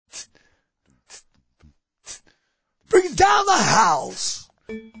down the house.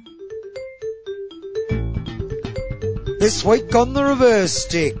 This week on the Reverse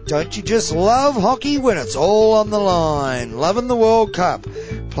Stick, don't you just love hockey when it's all on the line? Loving the World Cup,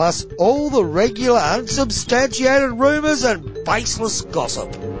 plus all the regular unsubstantiated rumours and baseless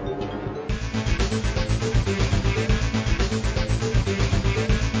gossip.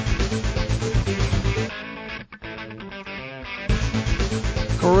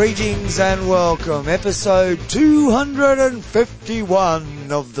 Greetings and welcome, episode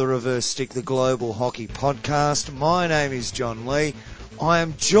 251 of the Reverse Stick, the Global Hockey Podcast. My name is John Lee. I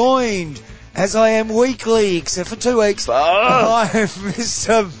am joined, as I am weekly, except for 2 weeks, by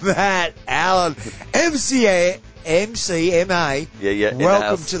Mr. Matt Allen, MCMA. Yeah.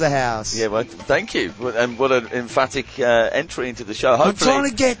 Welcome to the house. Yeah, well, thank you. And what an emphatic entry into the show. I'm trying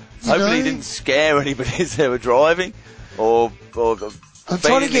to get, hopefully you didn't scare anybody as they were driving, or I'm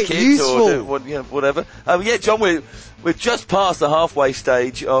trying to get kids useful. Whatever. John, we're just past the halfway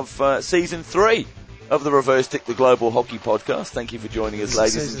stage of season 3 of the Reverse Stick, the Global Hockey Podcast. Thank you for joining us,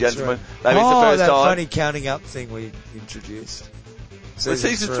 ladies and gentlemen. Maybe it's the first that time. Funny counting up thing we introduced.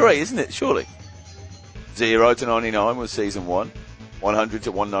 Season 3, isn't it? Surely. 0 to 99 was season 1. 100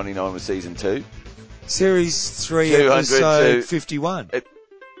 to 199 was season 2. Series 3, episode 51.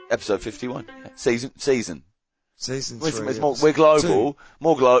 Episode 51. Season. Season 3. We're global.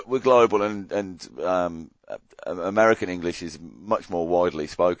 We're global, and American English is much more widely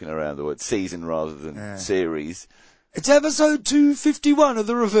spoken around the word season rather than series. It's episode 251 of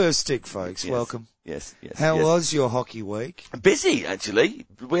the Reverse Stick, folks. Yes. Welcome. Yes. How was your hockey week? Busy, actually.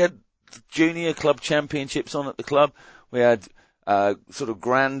 We had junior club championships on at the club. We had sort of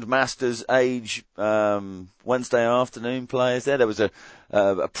grandmasters age Wednesday afternoon players there. There was a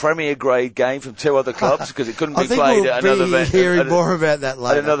Premier grade game from 2 other clubs because it couldn't be played at another event. Hearing more about that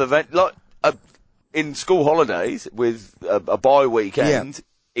later. At another event, like in school holidays with a bye weekend,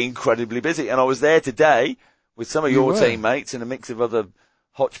 incredibly busy. And I was there today with some of your teammates and a mix of other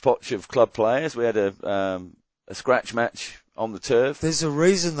hodgepodge of club players. We had a scratch match on the turf. There's a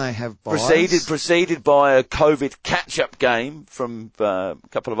reason they have buys. Preceded by a COVID catch-up game from a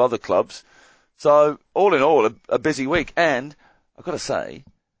couple of other clubs. So, all in all, a busy week. And, I've got to say,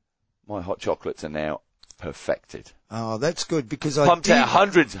 my hot chocolates are now perfected. Oh, that's good, because Pumped out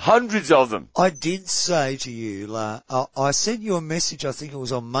hundreds of them. I did say to you, I sent you a message, I think it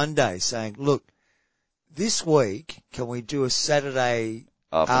was on Monday, saying, look, this week, can we do a Saturday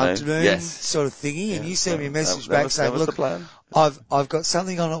afternoon sort of thingy? Yeah, and you sent me a message back saying, look, I've got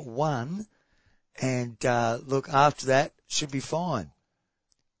something on at 1, and look, after that, should be fine.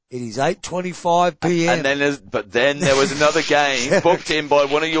 It is 8:25 p.m. But then there was another game booked in by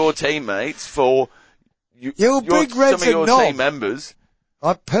one of your teammates for some of your team members.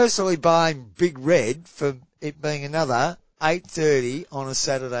 I personally blame Big Red for it being another 8:30 on a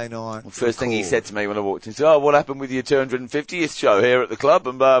Saturday night. Well, first thing he said to me when I walked in, he said, what happened with your 250th show here at the club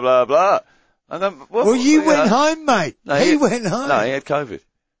and blah, blah, blah. And then, you went home, mate. No, he went home. No, he had COVID.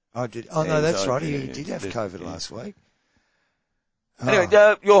 I did. Oh, no, that's right. He did have COVID last week. Anyway,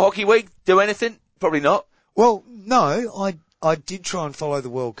 your hockey week, do anything? Probably not. Well, no, I did try and follow the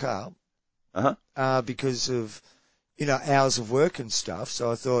World Cup. Uh-huh. Because of, hours of work and stuff.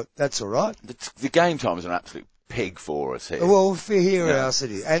 So I thought, that's all right. The game time is an absolute pig for us here. Well, for here else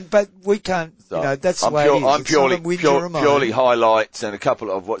it is. But we can't, that's the way it is. I'm purely highlights and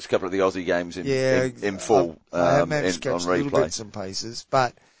I've watched a couple of the Aussie games in full, I have managed to catch on replay. Little bits and pieces,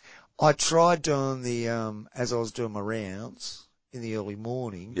 but I tried doing as I was doing my rounds in the early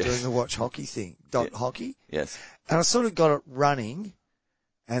morning, doing the watch hockey thing, hockey. Yes. And I sort of got it running,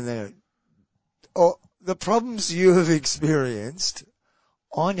 and then, the problems you have experienced,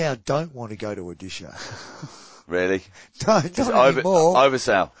 I now don't want to go to Odisha. Really? Not anymore.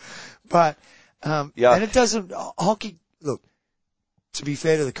 Oversell. But, and it doesn't, hockey, look, to be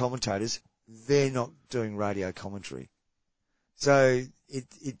fair to the commentators, they're not doing radio commentary. So,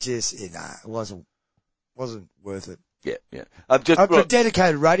 it just, it wasn't worth it. Yeah. For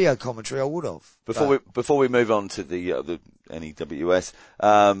dedicated radio commentary, I would have. Before we move on to the NEWS,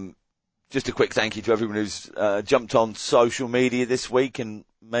 just a quick thank you to everyone who's jumped on social media this week and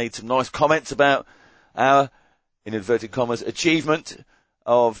made some nice comments about our, in inverted commas, achievement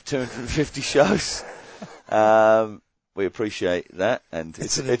of 250 shows. We appreciate that, and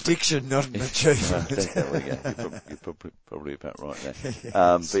it's an addiction, not an achievement. There we go. You're probably about right there. Yes.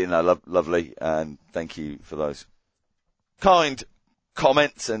 But lovely, and thank you for those kind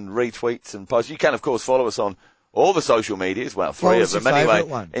comments and retweets and posts. You can, of course, follow us on all the social medias. Well, 3 of them anyway.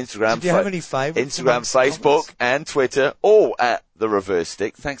 Instagram, do you have any favourites? Instagram, Facebook, and Twitter, all at the Reverse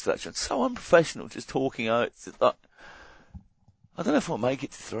Stick. Thanks for that, John. So unprofessional, just talking out. I don't know if we'll make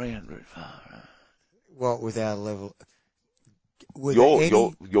it to 300. What, with our level?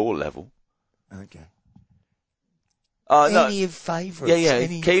 Your level. Okay. Any of favourites? Yeah.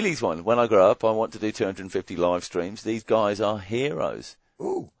 Keely's one. When I grow up, I want to do 250 live streams. These guys are heroes.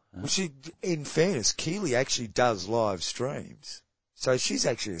 Ooh. Well, in fairness, Keely actually does live streams. So she's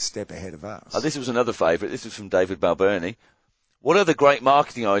actually a step ahead of us. This was another favourite. This was from David Balburney. What other great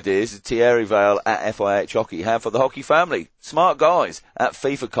marketing ideas did Thierry Vale at FIH Hockey have for the hockey family? Smart guys at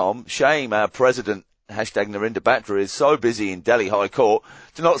FIFA.com. Shame our president, #Narinder Batra, is so busy in Delhi High Court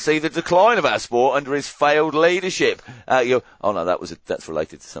to not see the decline of our sport under his failed leadership. No, that's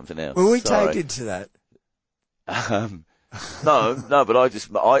related to something else. Were we tagged into that? No, but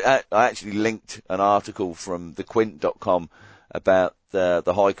I actually linked an article from thequint.com about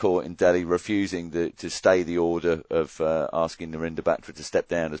the High Court in Delhi refusing to stay the order of asking Narinder Batra to step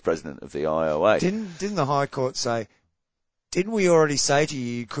down as president of the IOA. Didn't the High Court say, didn't we already say to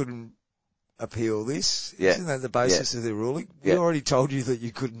you couldn't appeal this? Yeah. Isn't that the basis of the ruling? Yeah. We already told you that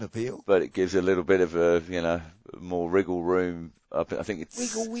you couldn't appeal. But it gives a little bit of a, more wriggle room. I think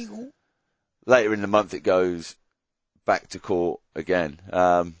it's... Wiggle. Later in the month it goes back to court again.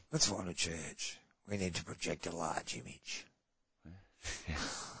 Let's find a church. We need to project a large image. Yeah.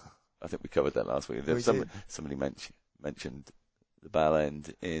 I think we covered that last week. Somebody mentioned the bell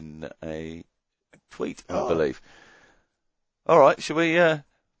end in a tweet, I believe. All right, shall we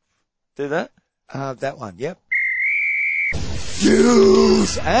do that? That one, yep.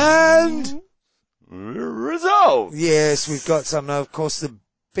 News and results. Yes, we've got some. Now, of course, the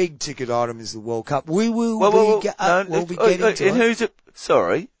big ticket item is the World Cup. We'll be getting to it.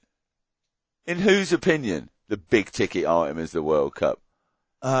 In whose opinion the big ticket item is the World Cup?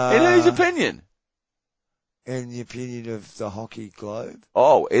 In whose opinion? In the opinion of the hockey globe.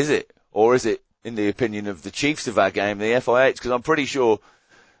 Oh, is it? Or is it in the opinion of the chiefs of our game, the FIH? Because I'm pretty sure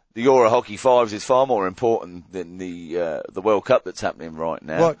the Euro Hockey Fives is far more important than the World Cup that's happening right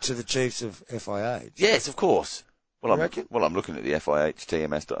now. What, to the chiefs of FIH? Yes, of course. Well, I'm looking at the FIH,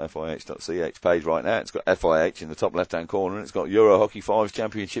 tms.fih.ch page right now. It's got FIH in the top left-hand corner, and it's got Euro Hockey Fives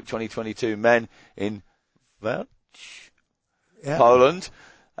Championship 2022 men in Poland.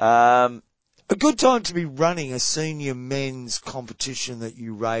 A good time to be running a senior men's competition that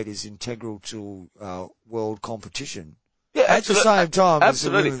you rate as integral to world competition. Yeah, at the same time absolutely. As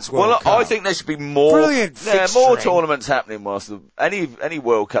the Women's World Cup. I think there should be more tournaments happening whilst any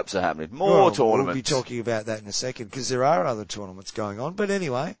World Cups are happening. More tournaments. We'll be talking about that in a second because there are other tournaments going on. But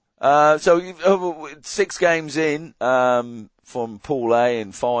anyway. So 6 games in from Pool A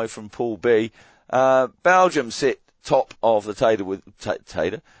and 5 from Pool B. Belgium sit top of the table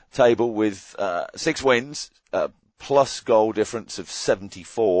with 6 wins plus goal difference of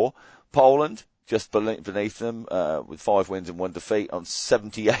 74. Poland just beneath them, with 5 wins and 1 defeat on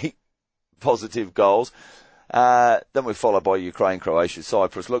 78 positive goals. Then we're followed by Ukraine, Croatia,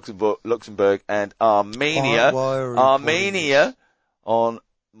 Cyprus, Luxembourg and Armenia. Armenia on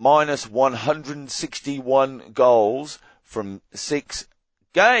minus 161 goals from 6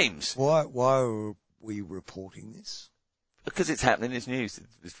 games. Why are we reporting this? Because it's happening, it's news,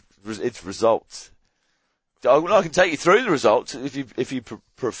 it's results. I can take you through the results if you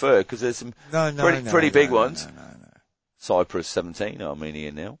prefer, because there's some pretty big ones. No. Cyprus 17,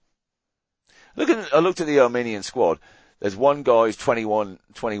 Armenia 0. I looked at the Armenian squad. There's one guy who's 21,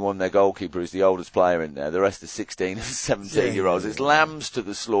 their goalkeeper, who's the oldest player in there. The rest are 16 and 17-year-olds. It's lambs to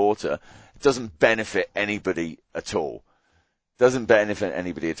the slaughter. It doesn't benefit anybody at all.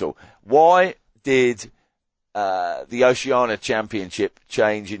 Why did the Oceania Championship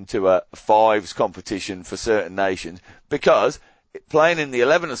change into a 5s competition for certain nations? Because playing in the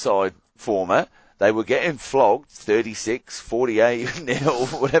 11-a-side format, they were getting flogged 36,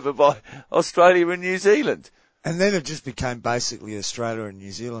 48-0, whatever, by Australia and New Zealand. And then it just became basically Australia and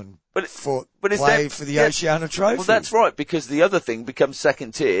New Zealand played for the Oceania Trophy. Well, that's right, because the other thing becomes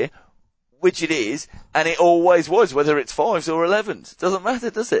second tier, which it is, and it always was, whether it's 5s or 11s. Doesn't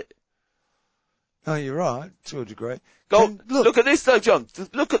matter, does it? Oh, you're right, to a degree. Look at this though, John.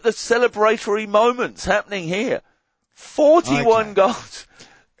 Look at the celebratory moments happening here. 41 goals.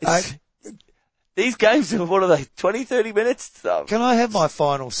 These games are, what are they, 20, 30 minutes? Can I have my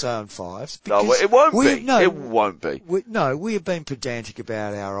final say on 5s? No, it won't be. It won't be. We have been pedantic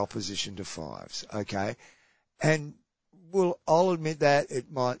about our opposition to 5s, okay? And I'll admit that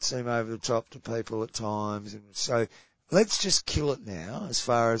it might seem over the top to people at times, and so let's just kill it now, as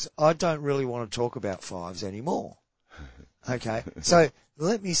far as I don't really want to talk about 5s anymore. Okay, so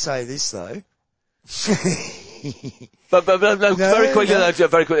let me say this though. Very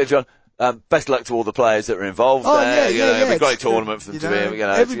quickly, John. best luck to all the players that are involved there. It'll be a great tournament for them to be.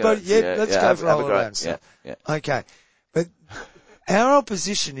 Everybody, let's go for all around stuff. Yeah. Okay. But our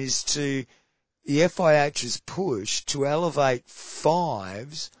opposition is to the FIH's push to elevate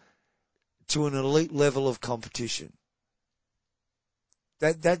fives to an elite level of competition.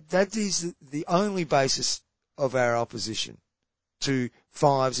 That is the only basis of our opposition to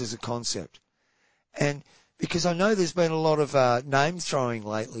fives as a concept. And because I know there's been a lot of name throwing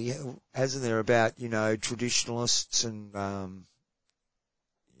lately, hasn't there, about, traditionalists and,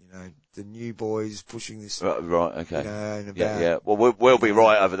 the new boys pushing this. Right, okay. And about, yeah. Well, we'll be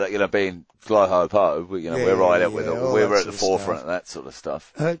right over that, being Fly Ho Po, we're right up with it. We're at the forefront of that sort of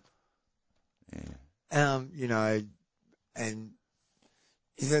stuff. And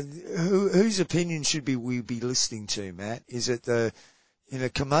whose opinion should we be listening to, Matt? Is it the,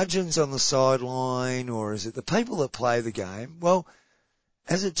 curmudgeons on the sideline, or is it the people that play the game? Well,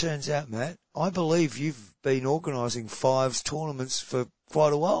 as it turns out, Matt, I believe you've been organising fives tournaments for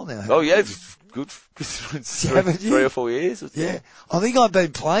quite a while now. Oh yeah, good 3 or 4 years. Yeah, I think I've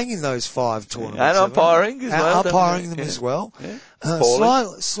been playing in those five tournaments. And umpiring as well. Umpiring them as well. Yeah.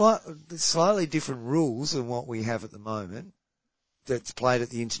 Slightly different rules than what we have at the moment. That's played at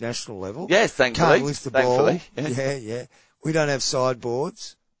the international level. Yes, thankfully. Can't lift the ball. Yeah. We don't have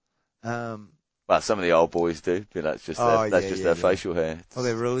sideboards. Well, some of the old boys do, but that's just their facial hair. Oh,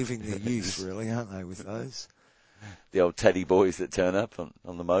 they're reliving their youth, really, aren't they, with those? The old teddy boys that turn up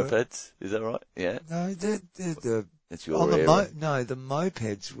on the mopeds. Is that right? Yeah. No, they're the... It's your era. The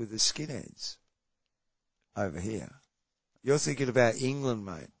mopeds with the skinheads over here. You're thinking about England,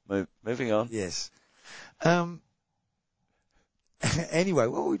 mate. Moving on. Yes. Anyway,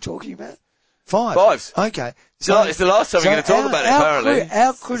 what were we talking about? Fives. Okay. So it's the last time we're going to talk about it, apparently.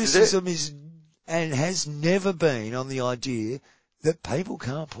 Our criticism is, and has never been, on the idea that people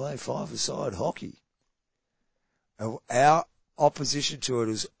can't play five-a-side hockey. Our opposition to it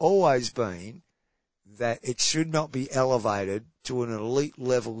has always been that it should not be elevated to an elite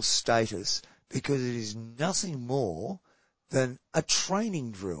level status, because it is nothing more than a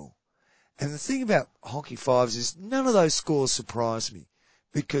training drill. And the thing about hockey fives is none of those scores surprise me,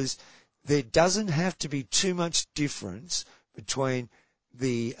 because there doesn't have to be too much difference between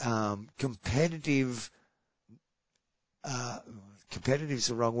the competitive's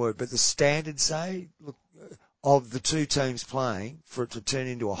the wrong word, but the standard, say, of the two teams playing for it to turn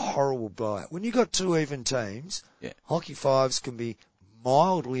into a horrible blowout. When you've got two even teams, hockey fives can be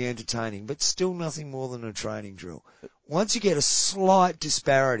mildly entertaining, but still nothing more than a training drill. Once you get a slight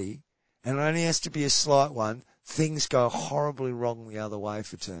disparity, and it only has to be a slight one, things go horribly wrong the other way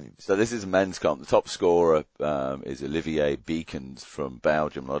for teams. So this is a men's comp. The top scorer is Olivier Beacons from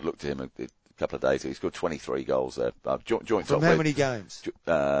Belgium. I looked at him a couple of days ago. He scored 23 goals there. Joint from top how many games?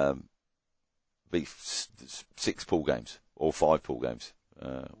 6 pool games, or 5 pool games.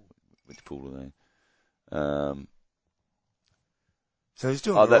 Which pool are they? So he's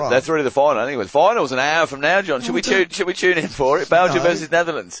doing right. They're through to the final anyway. The final's an hour from now, John. Should we tune in for it? Belgium versus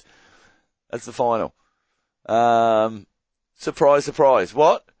Netherlands. That's the final. Surprise, surprise.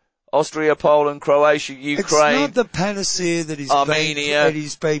 What? Austria, Poland, Croatia, Ukraine. It's not the panacea that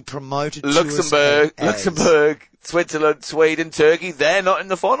he's been promoted Luxembourg, to us Luxembourg, Switzerland, Sweden, Turkey. They're not in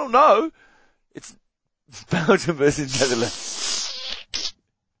the final. No. It's Belgium versus Netherlands.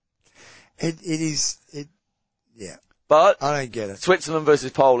 Yeah. But I don't get it. Switzerland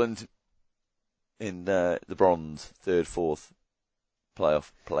versus Poland in the bronze, 3rd, 4th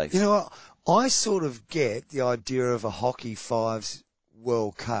playoff place. You know what? I sort of get the idea of a Hockey Fives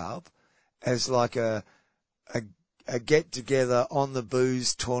World Cup as like a get-together on the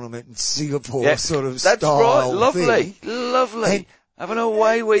booze tournament in Singapore sort of that's style. That's right. Thing. Lovely. And, have an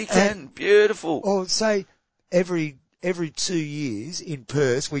away weekend. Beautiful. Or say every 2 years in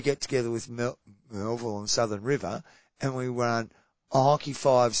Perth we get together with Melville and Southern River and we run a Hockey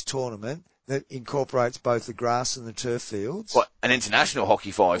Fives tournament that incorporates both the grass and the turf fields. What, an international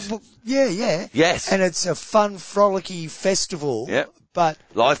Hockey Fives? Well, yeah. Yes. And it's a fun, frolicky festival. Yeah. But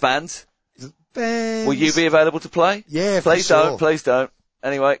live bands. Will you be available to play? Yeah, please for sure. Please don't.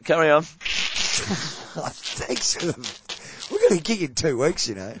 Anyway, carry on. Thanks. We're going to gig in 2 weeks,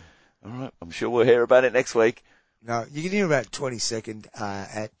 you know. All right. I'm sure we'll hear about it next week. No, you can hear about 22nd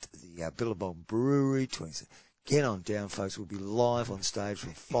at the Billabong Brewery. 22nd. Get on down, folks. We'll be live on stage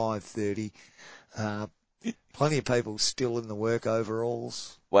from 5:30. Plenty of people still in the work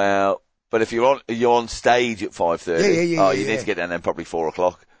overalls. Well, but if you're on stage at 5:30, you need to get down there probably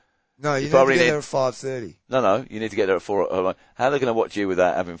 4:00. No, you need to get there at 5:30. No, you need to get there at 4:00. How are they going to watch you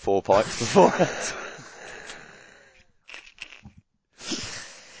without having 4 pints before?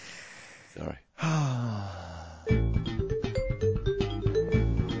 Sorry.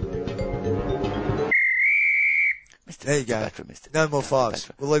 There you go. No more fives.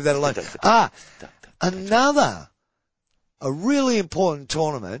 We'll leave that alone. Another, a really important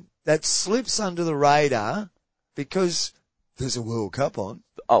tournament that slips under the radar because there's a World Cup on.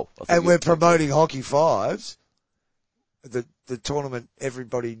 Oh. And we're promoting Hockey Fives, the tournament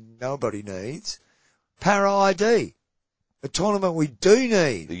nobody needs. Para ID. A tournament we do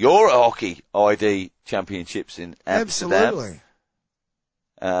need. The Euro Hockey ID Championships in Amsterdam. Absolutely.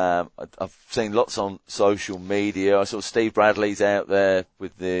 I've seen lots on social media. I saw Steve Bradley's out there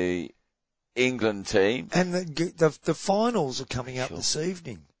with the England team. And the finals are coming up this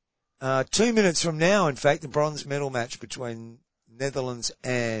evening. 2 minutes from now, in fact, the bronze medal match between Netherlands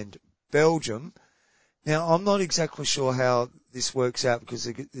and Belgium. Now, I'm not exactly sure how this works out because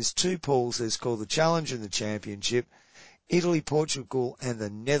there's two pools. There's called the Challenge and the Championship. Italy, Portugal, and the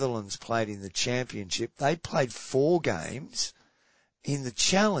Netherlands played in the Championship. They played 4 games in the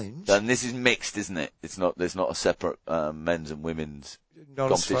Challenge. And this is mixed, isn't it? There's not a separate men's and women's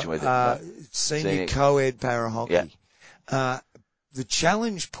competition with it. No. Senior co-ed para hockey. Yeah. The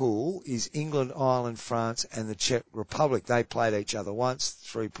Challenge pool is England, Ireland, France, and the Czech Republic. They played each other once,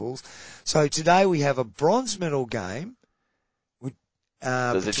 3 pools. So today we have a bronze medal game.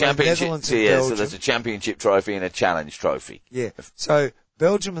 There's a championship, so there's a championship trophy and a challenge trophy. Yeah. So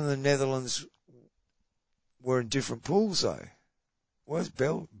Belgium and the Netherlands were in different pools though. Whereas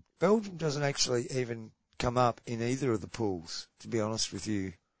Belgium doesn't actually even come up in either of the pools, to be honest with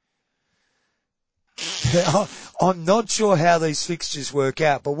you. I'm not sure how these fixtures work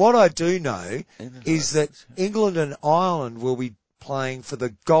out, but what I do know is that England and Ireland will be playing for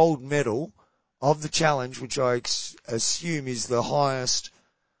the gold medal of the challenge, which I assume is the highest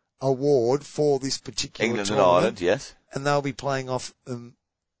award for this particular England tournament. And Ireland, yes. And they'll be playing off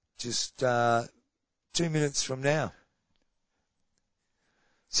just 2 minutes from now.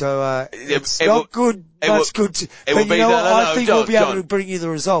 So it's not good. Much good. But you know what? I think we'll be able to bring you the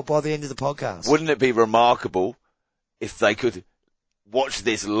result by the end of the podcast. Wouldn't it be remarkable if they could watch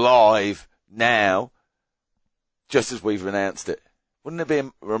this live now, just as we've announced it? Wouldn't it be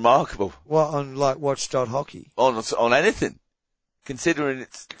remarkable? Well, on like watch.hockey? On anything. Considering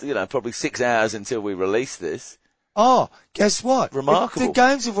it's, probably 6 hours until we release this. Oh, guess what? Remarkable. The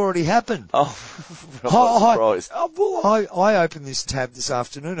games have already happened. Oh, I'm surprised. I opened this tab this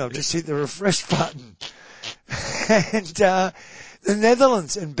afternoon. I've just hit the refresh button. And, the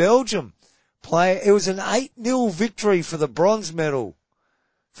Netherlands and Belgium it was an 8-0 victory for the bronze medal.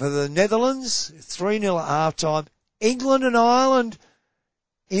 For the Netherlands, 3-0 at halftime. England and Ireland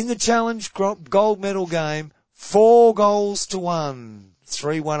in the challenge gold medal game, 4-1.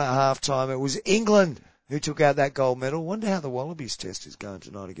 3-1 at halftime. It was England who took out that gold medal. Wonder how the Wallabies test is going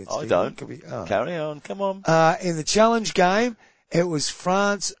tonight against England. Carry on, come on. In the challenge game, it was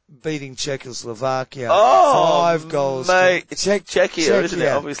France beating Czechoslovakia. 5 goals. Mate, it's Czechia, isn't it?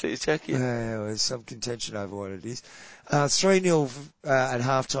 Obviously it's Czechia. There was some contention over what it is. 3-0 at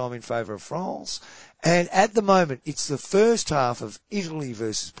halftime in favour of France. And at the moment, it's the first half of Italy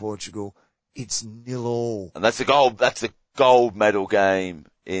versus Portugal. It's 0-0. And that's the gold medal game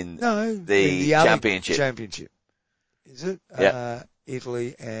in the championship. Championship. Is it? Yeah.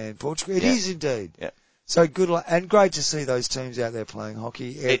 Italy and Portugal. It is indeed. Yeah. So good luck, and great to see those teams out there playing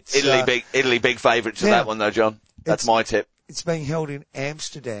hockey. Italy big favourites for that one though, John. That's my tip. It's being held in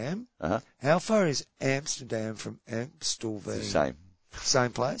Amsterdam. Uh-huh. How far is Amsterdam from Amstelveen? It's the same.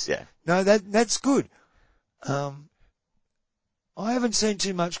 Same place? Yeah. No, that's good. I haven't seen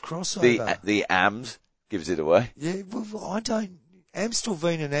too much crossover. The AMS gives it away. Yeah, well, I don't.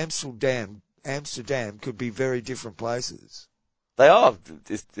 Amstelveen and Amsterdam could be very different places. They are,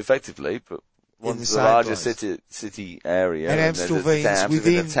 effectively, but one's the largest place. city area. And Amstelveen's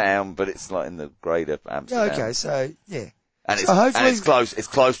within a town, but it's like in the greater Amsterdam. Yeah, okay, so, yeah. And it's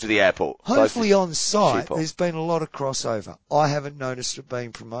close to the airport. Hopefully on site, there's been a lot of crossover. I haven't noticed it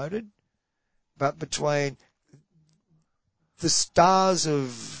being promoted, but between the stars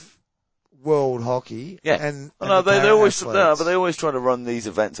of world hockey and they always try to run these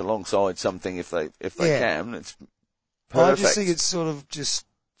events alongside something if they can. It's perfect. I just think it's sort of just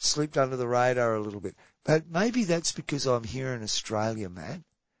slipped under the radar a little bit. But maybe that's because I'm here in Australia, Matt,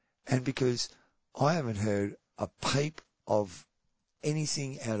 and because I haven't heard a peep of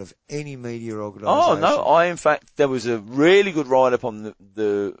anything out of any media organisation. Oh, no. In fact, there was a really good write-up on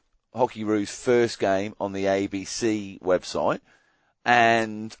the Hockey Roos first game on the ABC website,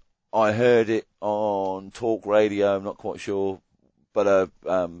 and I heard it on Talk Radio, I'm not quite sure, but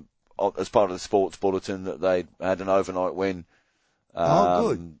as part of the sports bulletin that they had an overnight win.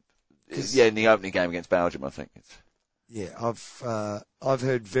 Good. in the opening game against Belgium, I think. I've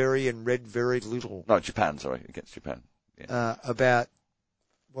heard very and read very little. No, Japan, against Japan. Yeah. About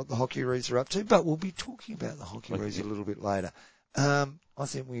what the Hockeyroos are up to, but we'll be talking about the Hockeyroos a little bit later. I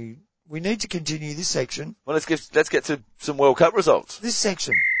think we need to continue this section. Well, let's get to some World Cup results. This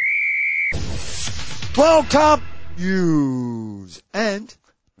section. World Cup news and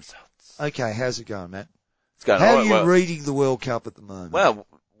results. Okay, how's it going, Matt? It's going How all right. are you reading the World Cup at the moment? Well,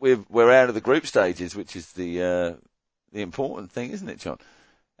 we're out of the group stages, which is the important thing, isn't it, John?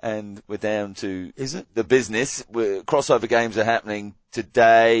 And we're down to the business. Crossover games are happening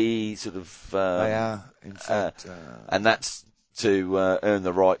today, sort of. They are, in fact. And that's to earn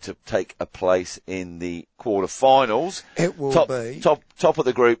the right to take a place in the quarterfinals. It will be. Top of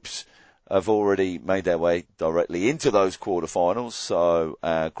the groups have already made their way directly into those quarterfinals. So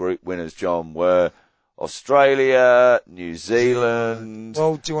our group winners, John, were Australia, New Zealand,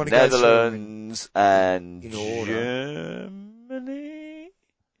 Netherlands, and Germany.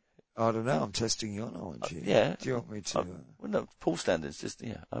 I don't know. I'm testing your knowledge here. Yeah. Do you want me to? Well, no, pool standards. Just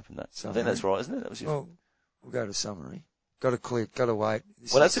open that. Summary. I think that's right, isn't it? We'll go to summary. Got to wait.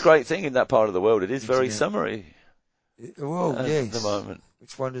 That's a great thing in that part of the world. It is very summary. Yes. At the moment.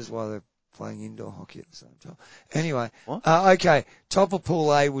 Which wonders why they're playing indoor hockey at the same time. Anyway. Okay. Top of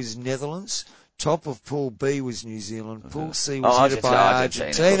Pool A was Netherlands. Top of Pool B was New Zealand. Pool C was headed by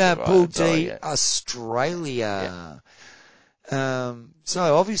Argentina. Pool D, Australia. Yeah.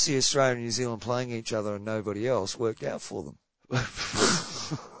 So obviously Australia and New Zealand playing each other and nobody else worked out for them.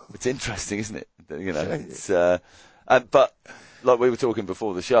 It's interesting, isn't it? It's, but like we were talking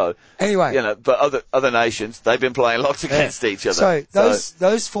before the show. Anyway. But other nations, they've been playing lots against each other. So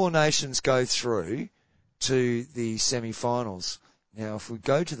those four nations go through to the semi-finals. Now, if we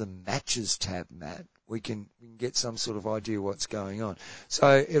go to the matches tab, Matt, we can get some sort of idea what's going on.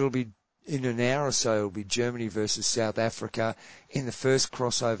 So it'll be in an hour or so. It'll be Germany versus South Africa in the first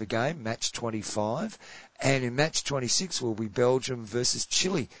crossover game, match 25, and in match 26 will be Belgium versus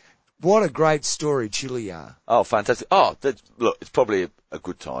Chile. What a great story Chile are. Oh, fantastic! Oh, look, it's probably a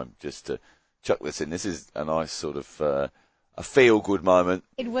good time just to chuck this in. This is a nice sort of. A feel-good moment.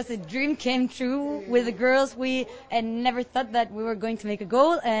 It was a dream came true with the girls. We never thought that we were going to make a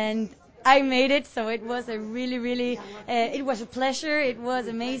goal, and I made it. So it was a really, really, it was a pleasure. It was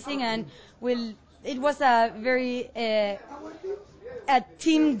amazing, and it was a very a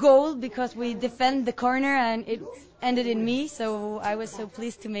team goal because we defend the corner, and it ended in me. So I was so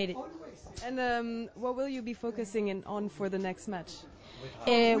pleased to make it. And what will you be focusing on for the next match?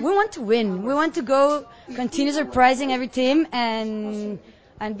 We want to win. We want to go continue surprising every team and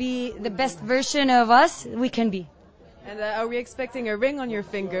be the best version of us we can be. And are we expecting a ring on your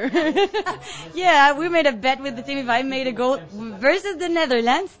finger? Yeah, we made a bet with the team. If I made a goal versus the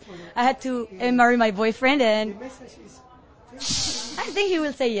Netherlands, I had to marry my boyfriend, and I think he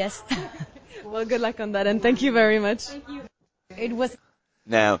will say yes. Well, good luck on that, and thank you very much. Thank you. It was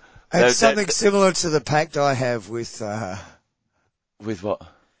now. It's something similar to the pact I have with. With what?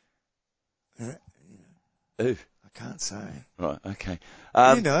 Ooh. I can't say. Right. Okay.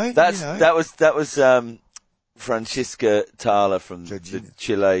 That was Francisca Thaler from the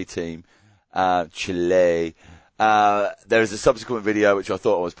Chile team. Chile. There is a subsequent video which I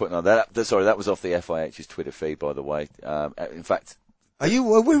thought I was putting on that. Sorry, that was off the FIH's Twitter feed, by the way. In fact. Are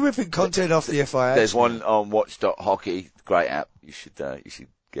we ripping content off the FIH? There's one on Watch.Hockey. Great app. You should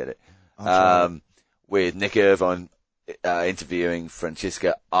get it. With Nick Irvine. Interviewing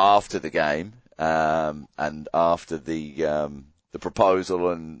Francisca after the game, and after the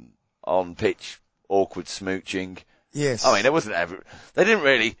proposal and on pitch awkward smooching. Yes. I mean, they didn't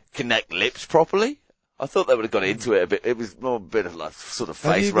really connect lips properly. I thought they would have got into it a bit. It was more a bit of like sort of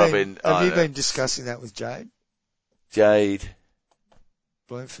face rubbing. Have you been discussing that with Jade? Jade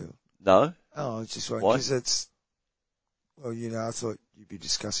Bloomfield. No. Oh, I was just wondering because I thought you'd be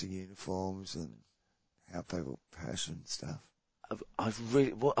discussing uniforms and how people passion stuff. I have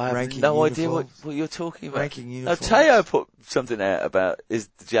no idea what you're talking about. Ranking uniforms. Teo put something out about is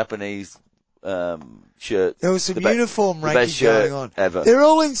the Japanese shirt. There was some uniform ranking going on. Ever. They're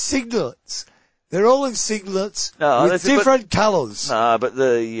all in singlets. With different colours. No, but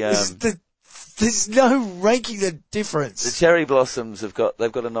there's no ranking the difference. The Cherry Blossoms they've got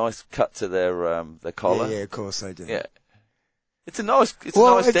a nice cut to their collar. Yeah, of course they do. Yeah. It's a nice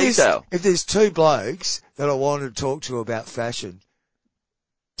detail. If there's two blokes that I want to talk to about fashion,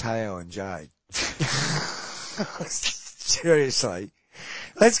 Teo and Jade. Seriously.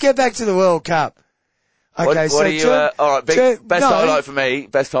 Let's get back to the World Cup. Okay, what are you, alright, best highlight for me.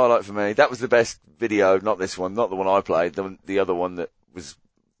 That was the best video, not this one, not the one I played, the other one that was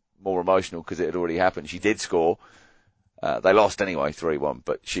more emotional because it had already happened. She did score. They lost anyway, 3-1,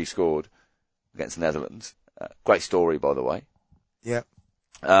 but she scored against the Netherlands. Great story, by the way. Yeah.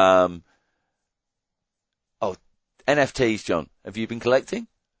 NFTs, John. Have you been collecting?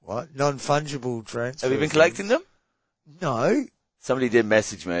 What? Non-fungible transfers. Have you been collecting them? No. Somebody did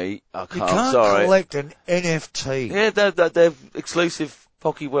message me. You can't collect an NFT. Yeah, they're exclusive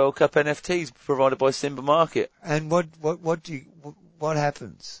Hockey World Cup NFTs provided by Simba Market. And what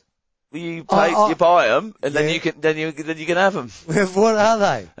happens? Well, you buy them, and then you can have them. What are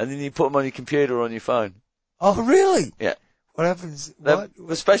they? And then you put them on your computer or on your phone. Oh, really? Yeah. What happens?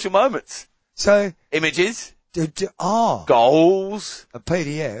 The special moments. So images. Goals. A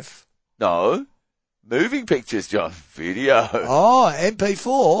PDF. No. Moving pictures, John. Video. Oh,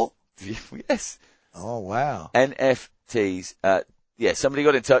 MP4. Yes. Oh, wow. NFTs. Somebody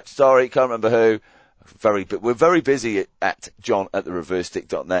got in touch. Sorry, can't remember who. We're very busy at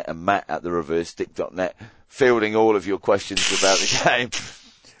john@thereverstick.net and matt@theverstick.net fielding all of your questions about the game.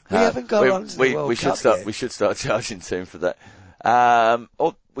 We haven't got on to the World Cup yet. We should start charging soon for that.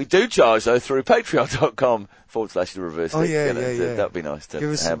 We do charge though through patreon.com/theverstick. Oh yeah. That'd be nice to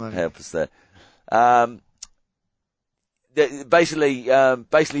help us there. Basically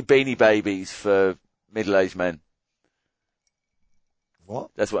Beanie Babies for middle-aged men. What?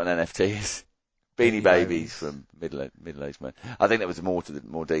 That's what an NFT is. Beanie Babies from middle-aged men. I think there was more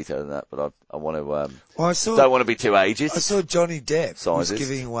detail than that, but I want to. Don't want to be too ageist. I saw Johnny Depp was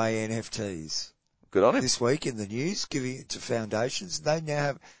giving away NFTs. Good on him. This week in the news, giving it to foundations. They now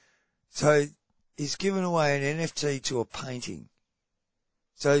have. So he's given away an NFT to a painting.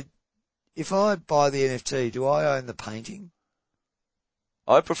 So if I buy the NFT, do I own the painting?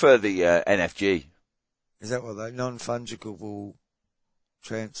 I prefer the NFG. Is that what they non-fungible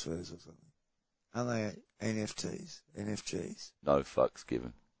transfers or something? Aren't they NFTs? NFGs? No fucks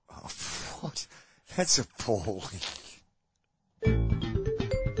given. Oh, what? That's appalling.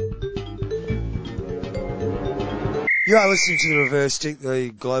 You are listening to The Reverse Stick, the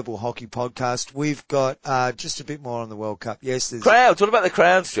global hockey podcast. We've got just a bit more on the World Cup. Yes, there's crowds. What about the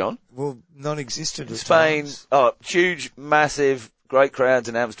crowds, John? Well, non-existent in at Spain. Times. Oh, huge, massive, great crowds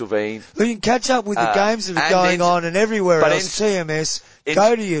in Amstelveen. Well, you can catch up with the games that are going on and everywhere else. TMS.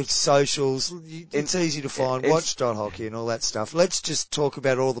 Go to your socials. It's easy to find. Watch.hockey and all that stuff. Let's just talk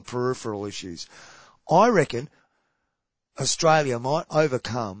about all the peripheral issues. I reckon Australia might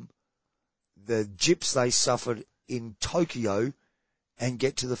overcome the jips they suffered in Tokyo and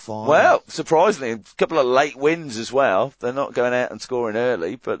get to the final. Well, surprisingly, a couple of late wins as well. They're not going out and scoring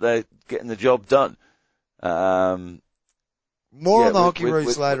early, but they're getting the job done. More on the hockey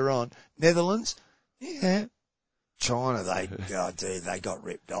routes later on. Netherlands, yeah. China, they got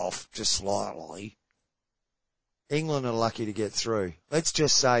ripped off just slightly. England are lucky to get through. Let's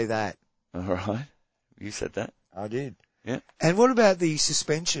just say that. All right. You said that. I did. Yeah. And what about the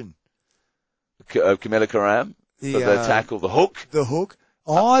suspension? Camilla Karam? For the tackle, the hook. The hook.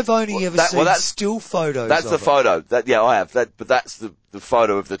 I've only ever seen still photos. That's the photo. I have. But that's the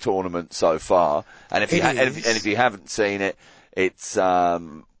photo of the tournament so far. And if you haven't seen it, it's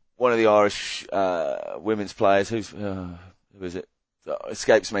one of the Irish women's players. Who is it?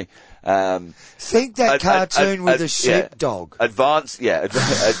 Escapes me. Think that cartoon with the sheepdog. Advancing and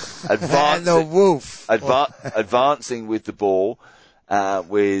the wolf. Advancing with the ball.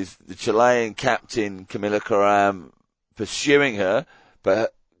 With the Chilean captain Camilla Karam pursuing her,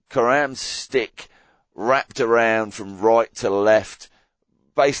 but Karam's stick wrapped around from right to left,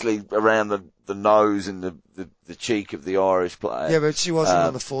 basically around the nose and the cheek of the Irish player. Yeah, but she wasn't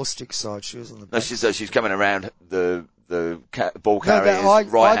on the four-stick side. She was on the back. No, she's coming around the ball carrier's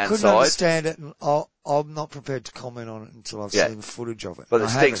right-hand side. I couldn't understand it, and I'm not prepared to comment on it until I've seen the footage of it. But the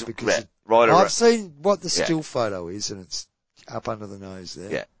stick's right around. I've seen what the still photo is, and it's up under the nose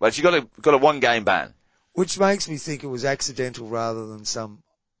there. Yeah. Well, she got a 1 game ban. Which makes me think it was accidental rather than some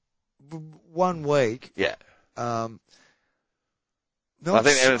 1 week. Yeah. I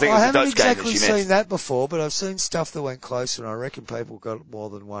think haven't exactly seen that before, but I've seen stuff that went closer, and I reckon people got more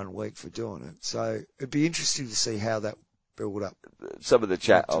than 1 week for doing it. So it'd be interesting to see how that built up. Some of the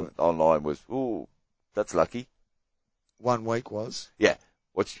chat online was, "Ooh, that's lucky." 1 week was. Yeah.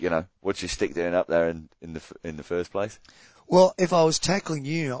 What's your stick doing up there in the first place? Well, if I was tackling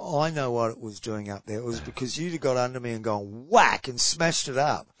you, I know what it was doing up there. It was because you'd have got under me and gone whack and smashed it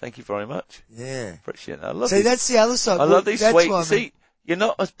up. Thank you very much. Yeah. Appreciate it. I love that's the other side. I love these sweet. See, you're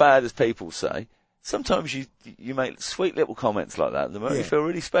not as bad as people say. Sometimes you make sweet little comments like that that make me feel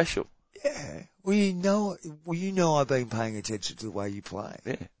really special. Yeah. Well, you know I've been paying attention to the way you play.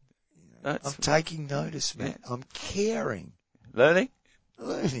 Yeah. I'm taking notice, man. I'm caring. Learning?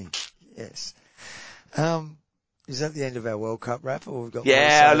 Looney. Yes. Is that the end of our World Cup wrap, or we've got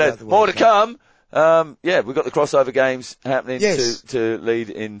more to come? We've got the crossover games happening to lead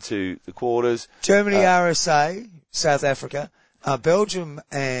into the quarters. Germany, RSA, South Africa, Belgium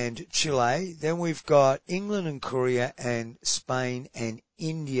and Chile. Then we've got England and Korea and Spain and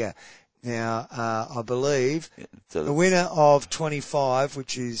India. Now, I believe the winner of 25,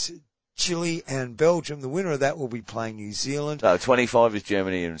 which is Chile and Belgium, the winner of that will be playing New Zealand. No, 25 is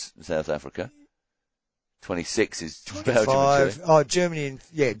Germany and South Africa. 26 is Belgium and Chile. Oh,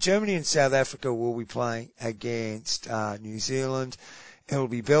 Germany and South Africa will be playing against New Zealand. It'll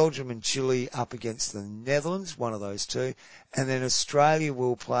be Belgium and Chile up against the Netherlands, one of those two. And then Australia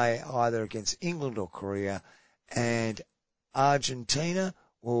will play either against England or Korea. And Argentina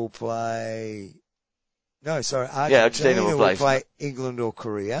will play... Argentina will play England or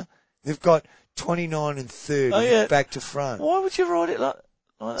Korea. They've got 29 and 30 back to front. Why would you write it like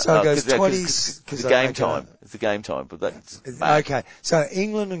that? So it goes 20s. It's the game time. It's the game time, but that's bad. Okay. So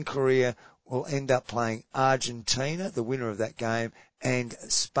England and Korea will end up playing Argentina, the winner of that game, and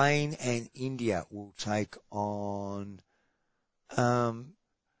Spain and India will take on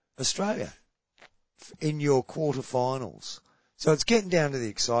Australia in your quarterfinals. So it's getting down to the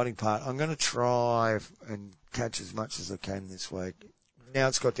exciting part. I'm going to try and catch as much as I can this week. Now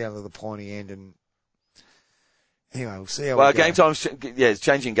it's got down to the pointy end, and anyway, we'll see how we go. Game times, it's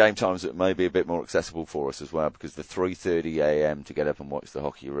changing game times that may be a bit more accessible for us as well, because the 3:30 a.m. to get up and watch the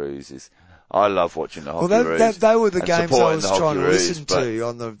Hockey Roos is. I love watching the Hockey Roos. They were the games I was trying to listen to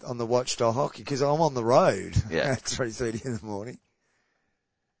on the Watchdog Hockey, because I'm on the road at 3:30 in the morning.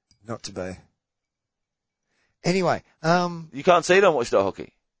 Not to be. Anyway, you can't see it on Watchdog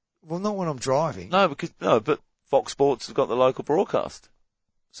Hockey. Well, not when I'm driving. But Fox Sports has got the local broadcast.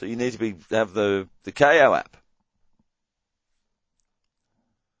 So you need to have the KO app.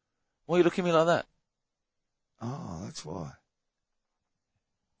 Why are you looking at me like that? Oh, that's why.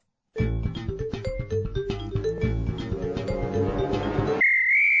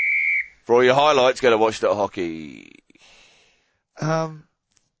 For all your highlights, go to Watch.Hockey. Well,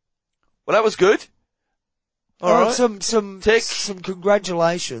 that was good. All right. Some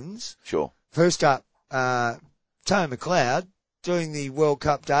congratulations. Sure. First up, Tony McLeod doing the World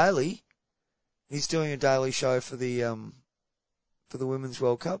Cup Daily. He's doing a daily show for the Women's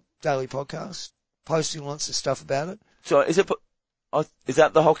World Cup, daily podcast, posting lots of stuff about it. So is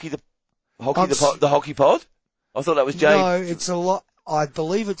that the hockey pod? I thought that was Jay. No, it's a lot. I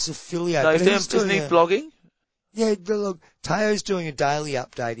believe it's affiliated. No, isn't he blogging? Yeah, look, Teo's doing a daily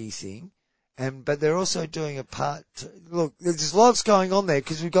updatey thing, but they're also doing a part. Look, there's lots going on there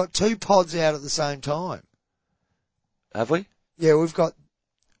because we've got two pods out at the same time. Have we? Yeah, we've got.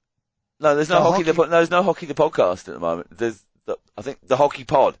 No, there's no hockey. There's no Hockey the podcast at the moment. There's I think the Hockey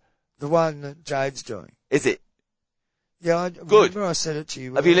Pod. The one that Jade's doing. Is it? Yeah, good. Remember I said it to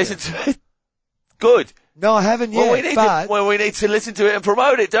you. Have you listened to it? Good. No, I haven't yet. We need to listen to it and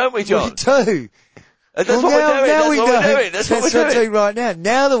promote it, don't we, John? We do. That's what we're doing. That's what we're doing right now.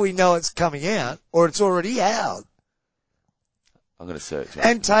 Now that we know it's coming out, or it's already out. I'm going to search it.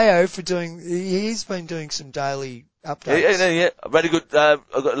 And Teo he's been doing some daily updates. Yeah. Very good. I've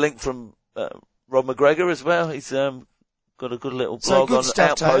got a link from Rob McGregor as well. He's got a good little blog on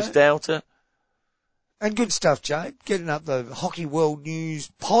Outpost Delta. And good stuff, Jade. Getting up the Hockey World News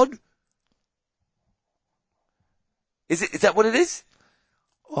pod. Is that what it is?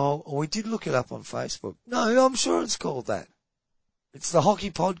 Oh, we did look it up on Facebook. No, I'm sure it's called that. It's the Hockey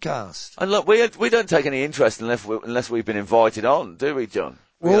Podcast. And look, we don't take any interest unless we've been invited on, do we, John?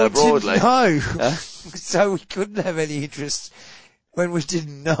 Well, we didn't know. So we couldn't have any interest when we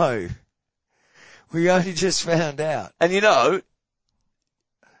didn't know. We only just found out. And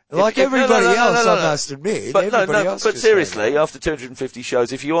like everybody else, I must admit. But seriously, after 250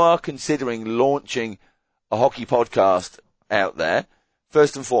 shows, if you are considering launching a hockey podcast out there,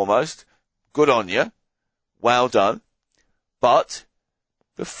 first and foremost, good on you. Well done. But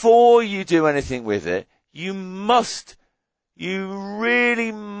before you do anything with it, you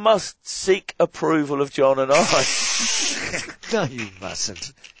really must seek approval of John and I. No, you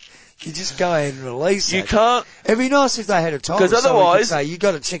mustn't. You just go ahead and release it. You can't. It'd be nice if they had a time. Because otherwise, say, you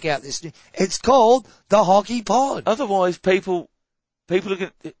got to check out this. It's called the Hockey Pod. Otherwise, people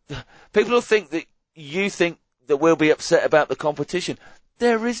will think that you think that we'll be upset about the competition.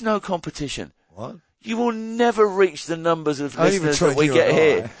 There is no competition. What? You will never reach the numbers of listeners that we get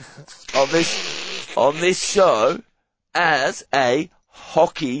here on this show as a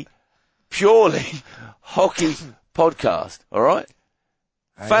purely hockey podcast. All right.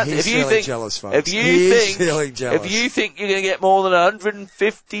 He's feeling jealous, folks. If you think you're going to get more than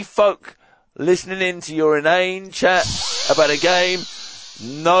 150 folk listening into your inane chat about a game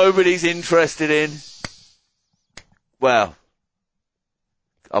nobody's interested in, well,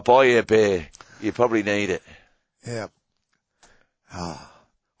 I'll buy you a beer. You probably need it. Yeah.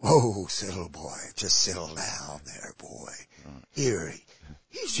 Oh, settle, boy. Just settle down there, boy. Here,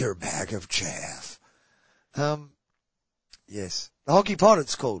 here's your bag of chaff. Yes. The Hockey Pod,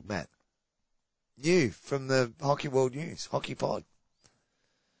 it's called, Matt. New from the Hockey World News. Hockey Pod.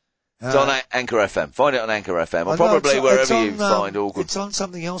 It's on Anchor FM. Find it on Anchor FM. Or probably wherever you find all good. It's on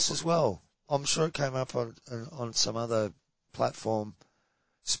something else as well. I'm sure it came up on some other platform.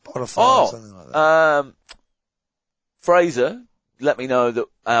 Spotify or something like that. Fraser, let me know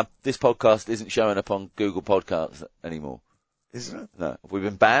that this podcast isn't showing up on Google Podcasts anymore. Isn't it? No. Have we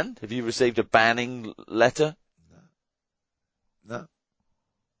been banned? Have you received a banning letter? No.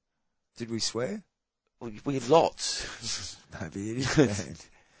 Did we swear? We have lots. Maybe it is banned.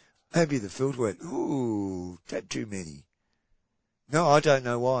 Maybe the field went, ooh, that too many. No, I don't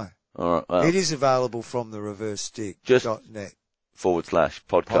know why. All right. Well, it is available from the reversestick.net.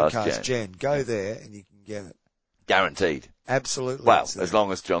 /podcast Gen. Go there and you can get it. Guaranteed. Absolutely. Well, as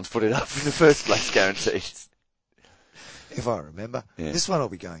long as John's put it up in the first place, guaranteed. If I remember. Yeah. This one will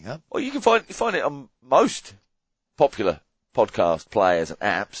be going up. Well, you can find it on most popular podcast players and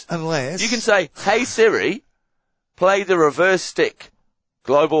apps. Unless... You can say, hey Siri, play the Reverse Stick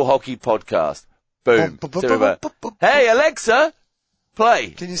Global Hockey Podcast. Boom. Hey Alexa, play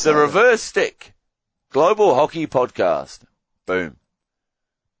the Reverse Stick Global Hockey Podcast. Boom.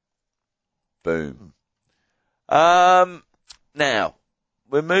 Boom. Now,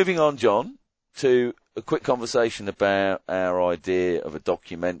 we're moving on, John, to a quick conversation about our idea of a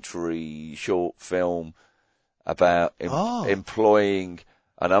documentary short film about employing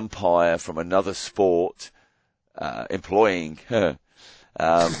an umpire from another sport, hooking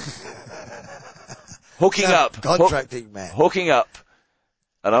up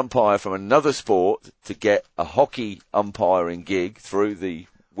an umpire from another sport to get a hockey umpiring gig through the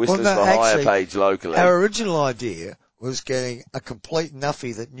Whistlers for Hire page locally. Our original idea was getting a complete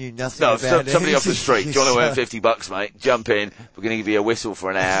nuffy that knew nothing about somebody off the street. Do you want to earn $50, mate? Jump in. We're going to give you a whistle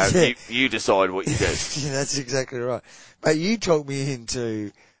for an hour. Yeah. You decide what you do. Yeah, that's exactly right. But you talked me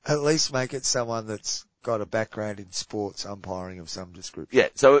into at least make it someone that's got a background in sports umpiring of some description. Yeah,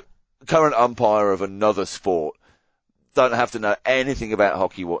 so current umpire of another sport. Don't have to know anything about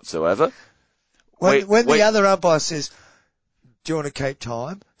hockey whatsoever. When the other umpire says, do you want to keep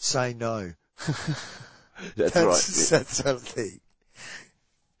time? Say no. That's right. That sort of thing.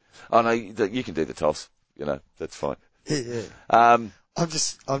 Oh no, you can do the toss. You know, that's fine. Yeah. I'm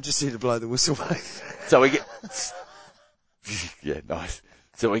just here to blow the whistle, mate. So we get, yeah, nice.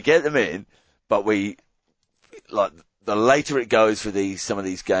 So we get them in, but the later it goes for some of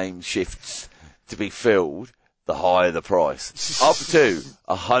these game shifts to be filled, the higher the price. Up to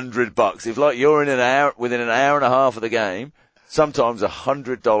 $100. If you're within an hour and a half of the game, sometimes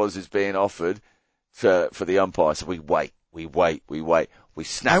 $100 is being offered for the umpire. So we wait. We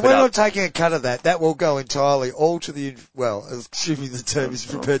snap it up. And we're not taking a cut of that. That will go entirely all to the, assuming the term is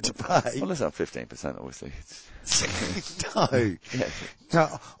prepared to pay. Well, less than 15%, obviously. No. Yeah.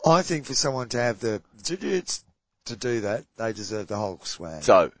 No, I think for someone to have to do that, they deserve the whole swag.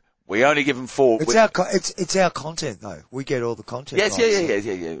 So, we only give them 4. It's our content though. We get all the content. Yes,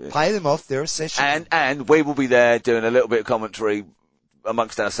 yeah. Pay them off. They're a session. And we will be there doing a little bit of commentary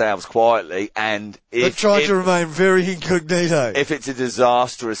amongst ourselves quietly, but trying to remain very incognito. If it's a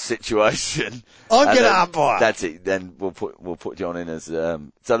disastrous situation, I'm going to umpire. That's it. Then we'll put John in as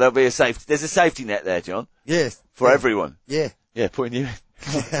so there'll be there's a safety net there, John. Yes. For everyone. Yeah. Yeah, putting you in.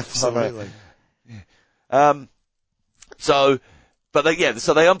 Yeah, absolutely. So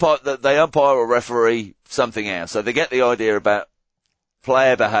they umpire or referee something else. So they get the idea about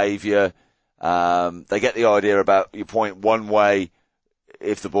player behaviour. They get the idea about you point one way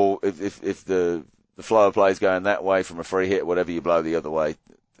if the ball, if the flow of play is going that way from a free hit, whatever, you blow the other way.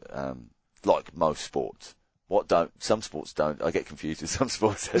 Like most sports. Some sports don't. I get confused with some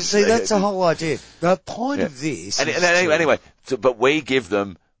sports. See, that's the whole idea. The point of this. Anyway, but we give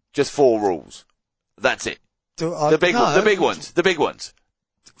them just 4 rules. That's it. The big ones.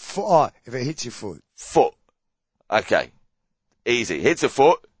 If it hits your foot. Foot. Okay. Easy. Hits a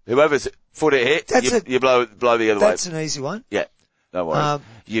foot. Whoever's foot it hit, you blow the other way. That's an easy one. Yeah. No worries.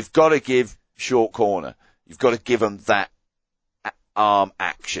 You've got to give short corner. You've got to give them that arm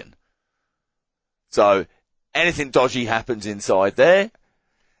action. So anything dodgy happens inside there,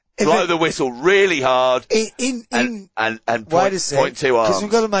 blow the whistle really hard, and point two arms. Because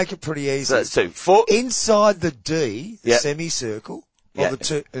we've got to make it pretty easy. So that's 2 foot. Inside the D, the semicircle, or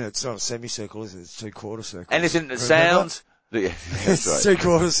it's not a semicircle, is it? It's 2/4 circles. Anything that sounds... Yeah, that's right.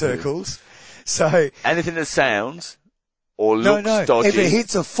 2/4 circles. So... Anything that sounds or looks dodgy... If it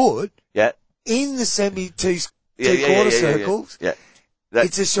hits a foot, in the two-quarter circles,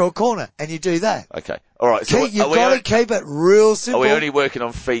 it's a short corner, and you do that. Okay. All right. So you've got to keep it real simple. Are we only working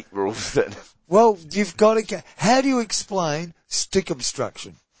on feet rules then? Well, you've got to... How do you explain stick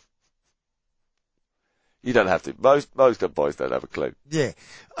obstruction? You don't have to. Most boys don't have a clue. Yeah.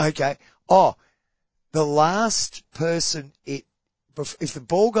 Okay. Oh, the last person if the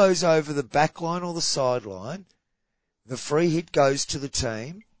ball goes over the back line or the sideline, the free hit goes to the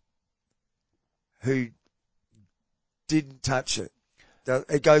team who didn't touch it.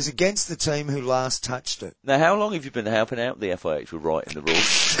 It goes against the team who last touched it. Now, how long have you been helping out the FIH with writing the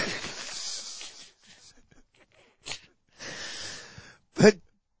rules? But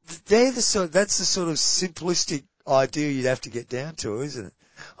that's the sort of simplistic idea you'd have to get down to, isn't it?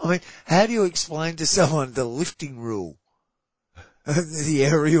 I mean, how do you explain to someone the lifting rule, the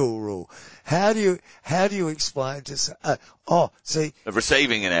aerial rule? How do you explain to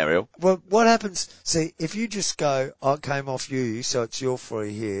receiving an aerial? Well, what happens? See, if you just go, I came off you, so it's your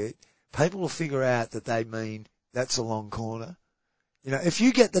free hit. People will figure out that they mean that's a long corner. You know, if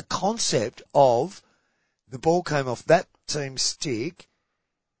you get the concept of the ball came off that team's stick.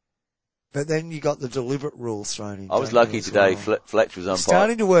 But then you got the deliberate rule thrown in. I was lucky today. Fletch was umpiring.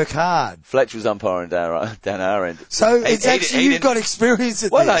 Starting to work hard. Fletch was umpiring down our end. So you've got experience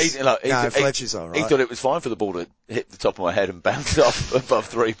at this. No, Fletch is all right. He thought it was fine for the ball to hit the top of my head and bounce off above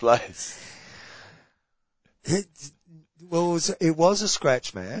 3 players. It was a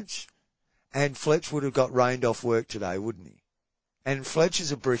scratch match, and Fletch would have got rained off work today, wouldn't he? And Fletch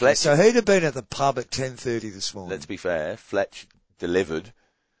is a brickie, so he'd have been at the pub at 10:30 this morning. Let's be fair. Fletch delivered.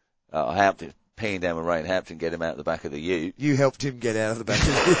 I helped him peeing down with rain, helped him get him out the back of the ute. You helped him get out of the back of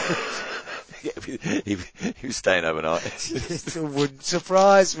the ute? He was staying overnight. It wouldn't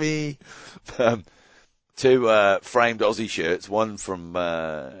surprise me. 2 framed Aussie shirts, one from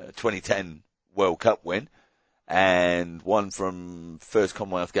 2010 World Cup win, and one from first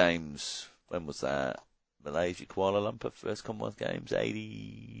Commonwealth Games. When was that? Malaysia, Kuala Lumpur, first Commonwealth Games,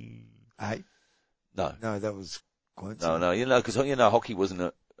 88? No, that was quite. No, because hockey wasn't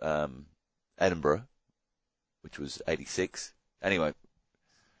at Edinburgh, which was 86. Anyway,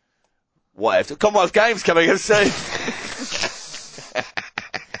 whatever. Commonwealth Games coming up soon.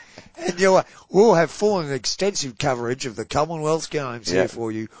 And we'll have full and extensive coverage of the Commonwealth Games here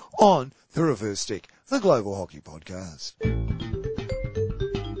for you on The Reverse Stick, the Global Hockey Podcast.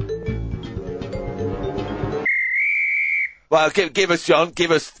 Well, give us, John,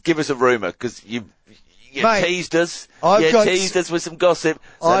 give us a rumour, because you teased us. Teased us with some gossip.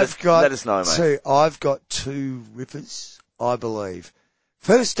 Let us know, mate. I've got 2 rippers, I believe.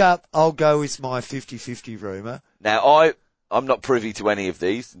 First up, I'll go with my 50-50 rumour. Now, I'm not privy to any of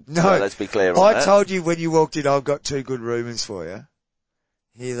these. No. So let's be clear on that. I told you when you walked in, I've got 2 good rumours for you.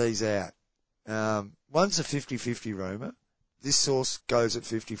 Hear these out. One's a 50-50 rumour. This source goes at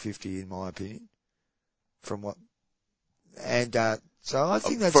 50-50 in my opinion. So I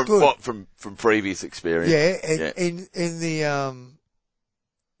think that's good. What, from previous experience? Yeah, in the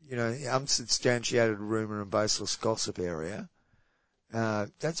unsubstantiated rumour and baseless gossip area,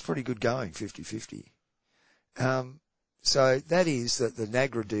 that's pretty good going, 50-50. So that is that the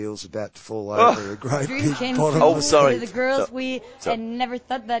Nagra deal's about to fall over a great big bottom. Oh, sorry. With the girls, we never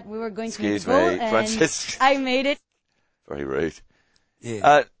thought that we were going to make a goal, and Francis. I made it. Very rude.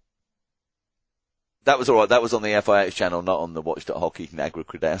 Yeah. That was all right. That was on the FIH channel, not on the Watch.Hockey Nagra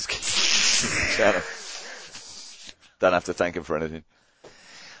Kradowski channel. Don't have to thank him for anything.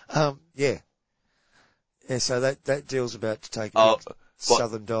 Yeah, so that deal's about to take a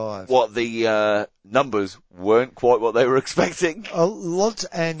southern dive. What, the numbers weren't quite what they were expecting? A lot,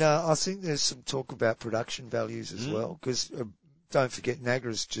 and I think there's some talk about production values as well, because don't forget,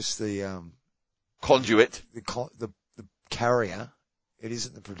 Nagra's just the conduit, the carrier. It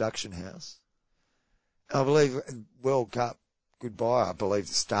isn't the production house. I believe World Cup, goodbye. I believe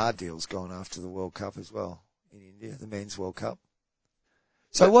the Star deal's gone after the World Cup as well in India, the Men's World Cup.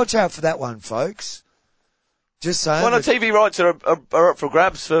 So watch out for that one, folks. Just saying. Well, the TV rights are up for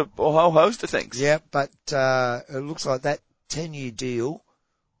grabs for a whole host of things. Yeah, but it looks like that 10-year deal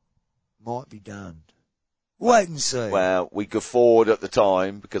might be done. Wait and see. Well, we guffawed at the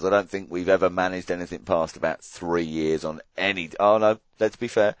time because I don't think we've ever managed anything past about 3 years on any. Oh no, let's be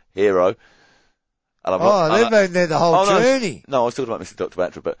fair. Hero. They've been there the whole journey. No, I was talking about Mr. Dr.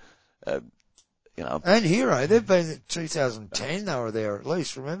 Batra, but, And Hero, they've been at 2010, they were there at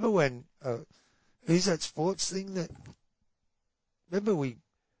least. Remember when, who's that sports thing remember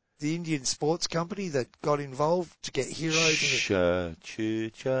the Indian sports company that got involved to get Heroes?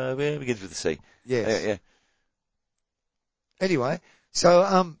 Begins with a C. Yes. Yeah. Anyway,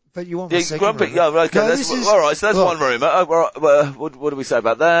 so, but you want my second Grumpy, rumour? yeah, okay, No, alright, so that's one rumour. What do we say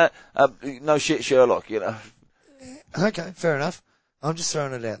about that? No shit Sherlock, Okay, fair enough. I'm just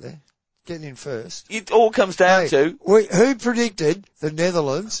throwing it out there. Getting in first. It all comes down to... who predicted the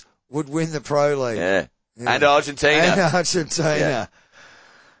Netherlands would win the Pro League? Yeah. And Argentina. Yeah.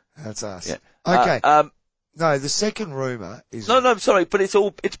 That's us. Yeah. Okay. No, the second rumour is... No, sorry, but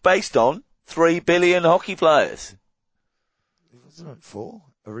it's based on 3 billion hockey players. Wasn't it 4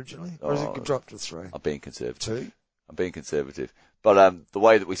 originally? Or has it dropped to 3? I'm being conservative. 2? I'm being conservative. But the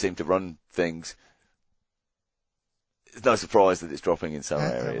way that we seem to run things, it's no surprise that it's dropping in some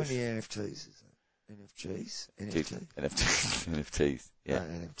areas. How many NFTs is it? NFTs, yeah. No,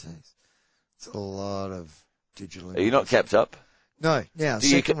 NFTs. It's a lot of digital images. Are you not kept up? No. Now, do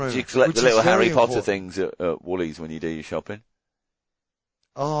you collect the little Harry Potter things at Woolies when you do your shopping?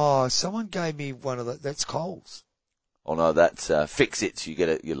 Oh, someone gave me one of that's Coles. Oh no, that's Fix-Its you get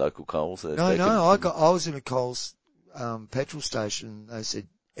at your local Coles. I was in a Coles petrol station. They said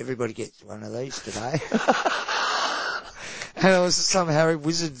everybody gets one of these today, and it was some Harry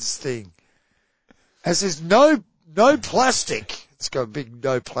Wizards thing. It says no plastic. It's got a big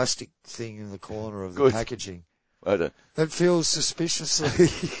no plastic thing in the corner of the packaging. That feels suspiciously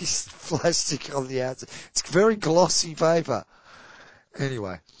plastic on the outside. It's very glossy paper.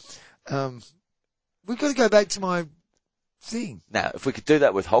 Anyway, we've got to go back to my thing. Now, if we could do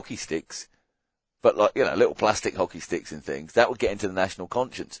that with hockey sticks, but little plastic hockey sticks and things, that would get into the national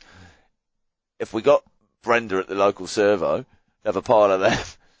conscience. If we got Brenda at the local servo, have a pile of them,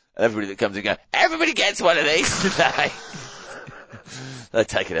 and everybody that comes in go, everybody gets one of these today. They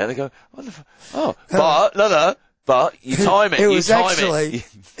take it out and they go, wonderful. Oh, but you time it. It was actually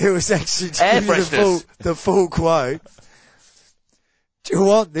the full quote. Do you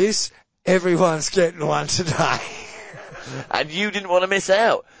want this? Everyone's getting one today. And you didn't want to miss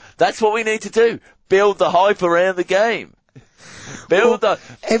out. That's what we need to do. Build the hype around the game.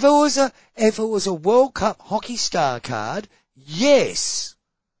 If it was a World Cup hockey star card, yes.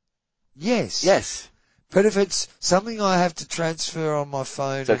 But if it's something I have to transfer on my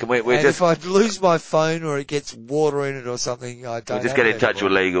phone, so if I lose my phone or it gets water in it or something, I don't. We'll just get in touch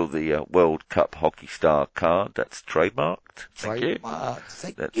with legal the World Cup hockey star card. That's trademarked. Thank you. That's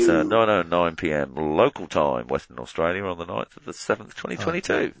 9:09 p.m. local time, Western Australia, on the 9th of the 7th,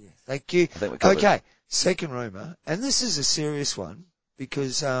 2022. Thank you. I think we're covered. Okay, second rumour, and this is a serious one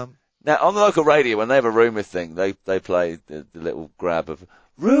because now on the local radio when they have a rumour thing, they play the little grab of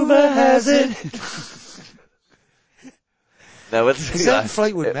rumour has it. Now, is that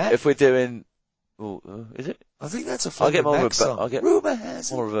Fleetwood Mac? If we're doing, is it? I think that's a Fleetwood Mac song. I'll get rumour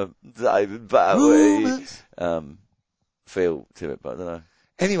has more of a David Bowie feel to it, but I don't know.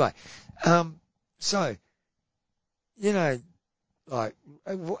 Anyway, so like,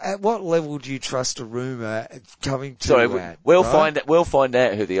 at what level do you trust a rumour coming to? Sorry, we'll find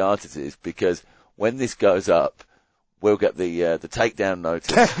out who the artist is, because when this goes up, we'll get the takedown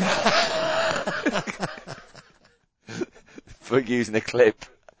notice. For using a clip.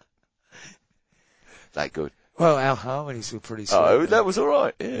 That good. Well, our harmonies were pretty sweet. Oh, that was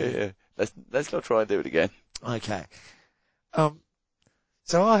alright. Yeah. Let's not try and do it again. Okay.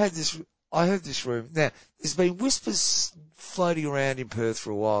 So I heard this room. Now, there's been whispers floating around in Perth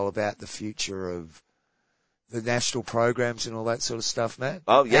for a while about the future of the national programs and all that sort of stuff, Matt.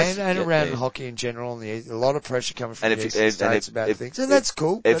 Oh, yes. And around hockey in general, and a lot of pressure coming from the Eastern States about things. And that's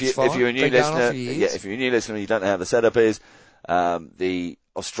cool. That's fine. If you're a new listener, you don't know how the setup is. The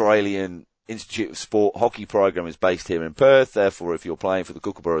Australian Institute of Sport hockey program is based here in Perth. Therefore, if you're playing for the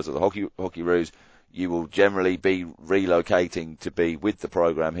Kookaburras or the Hockeyroos, you will generally be relocating to be with the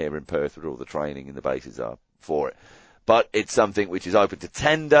program here in Perth, where all the training and the bases are for it. But it's something which is open to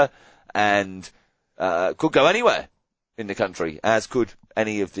tender and could go anywhere in the country, as could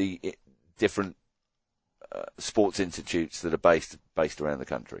any of the different sports institutes that are based around the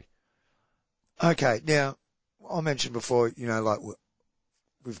country. Okay, now I mentioned before, like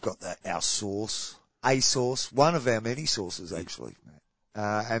we've got our source, a source, one of our many sources actually,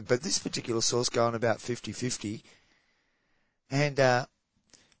 but this particular source going about 50-50, and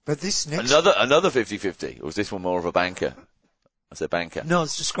but this next another 50-50, or was this one more of a banker? I said banker. No,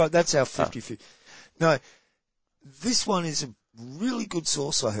 it's described. That's our 50-50. No, this one is really good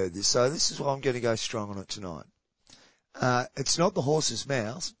source I heard this, so this is why I'm going to go strong on it tonight. It's not the horse's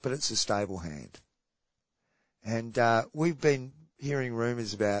mouth, but it's a stable hand. And we've been hearing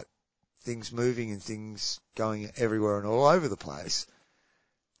rumours about things moving and things going everywhere and all over the place.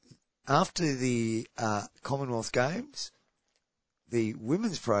 After the Commonwealth Games, the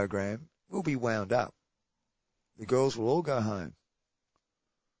women's program will be wound up. The girls will all go home.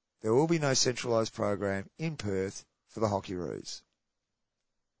 There will be no centralised program in Perth for the Hockeyroos.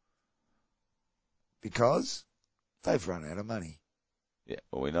 Because they've run out of money. Yeah,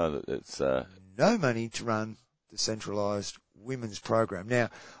 well, we know that it's... No money to run the centralised women's program. Now,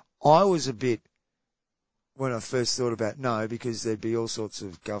 I was a bit, when I first thought about no, because there'd be all sorts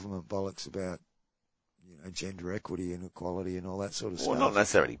of government bollocks about, gender equity and equality and all that sort of stuff. Well, not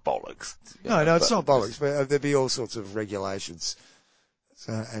necessarily bollocks. No, it's not bollocks, but there'd be all sorts of regulations.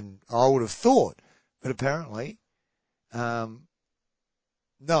 So, and I would have thought, but apparently, no,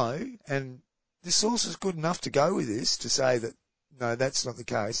 and the source is good enough to go with this to say that, no, that's not the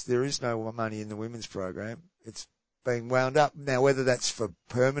case. There is no money in the women's program. It's being wound up. Now, whether that's for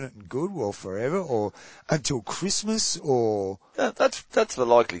permanent and good or forever or until Christmas or... That's the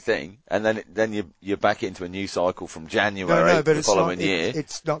likely thing. And then you're back into a new cycle from January the following year.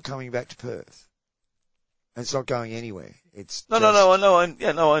 It's not coming back to Perth. It's not going anywhere. No, I know.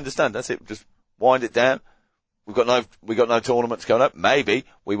 I understand. That's it. Just wind it down. We've got no tournaments coming up. Maybe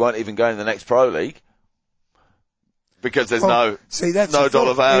we won't even go in the next Pro League because there's no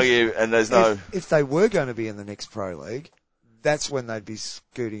dollar value and there's no. If they were going to be in the next Pro League, that's when they'd be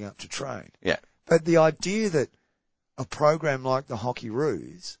scooting up to train. Yeah. But the idea that a program like the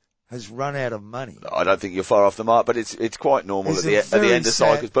Hockeyroos has run out of money. I don't think you're far off the mark, but it's quite normal at the end of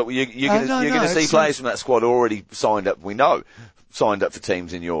cycles. But you're going to see players from that squad already signed up. We know signed up for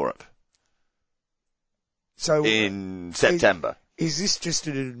teams in Europe. So in September. Is this just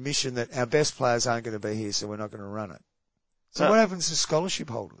an admission that our best players aren't going to be here, so we're not going to run it? So what happens to scholarship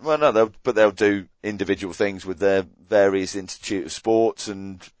holders? Well, no, they'll do individual things with their various Institute of Sports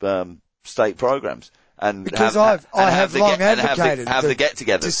and state programs. And because I have long advocated the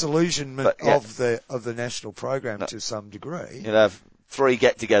get-togethers, disillusionment of the national program to some degree. You'll have 3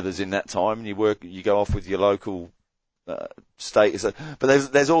 get-togethers in that time, and you go off with your local state.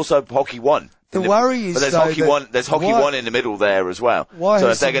 But there's also Hockey One. The worry is there's Hockey One. There's Hockey One in the middle there as well. Why so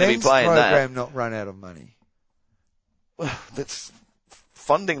has if they're going to be playing that program not run out of money? Well, that's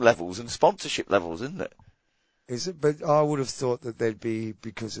funding levels and sponsorship levels, isn't it? Is it? But I would have thought that there'd be,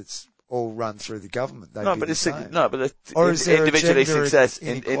 because it's all run through the government. But individually success.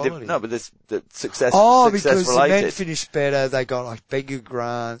 But there's the success. Oh, success because related. the men finished better. They got like bigger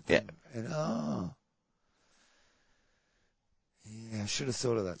grant. Yeah. I should have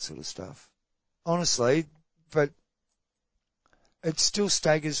thought of that sort of stuff. Honestly, but it still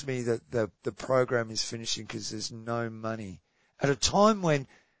staggers me that the program is finishing because there's no money at a time when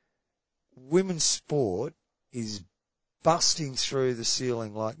women's sport is busting through the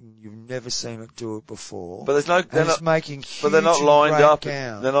ceiling like you've never seen it do it before. But they're not making huge. But they're not lined up.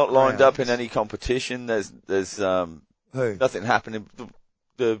 They're not lined up in any competition. There's nothing happening.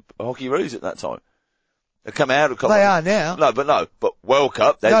 The Hockeyroos at that time. They come out of They are now. But World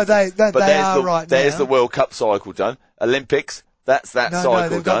Cup. They are right now. There's the World Cup cycle done. Olympics. That's that cycle done. No,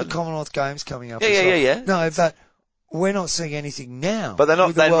 they've got the Commonwealth Games coming up. Yeah. No, but we're not seeing anything now. But they're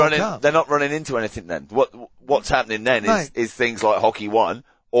not then running. They're not running into anything then. What's happening then is things like Hockey One,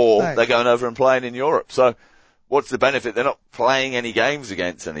 or they're going over and playing in Europe. So, what's the benefit? They're not playing any games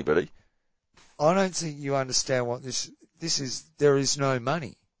against anybody. I don't think you understand what this is. There is no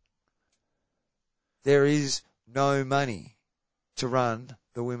money. There is no money to run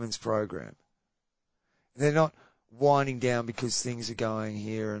the women's program. They're not winding down because things are going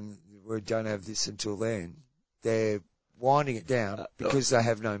here and we don't have this until then. They're winding it down because they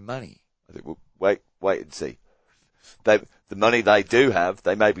have no money. I think we'll wait and see. The money they do have,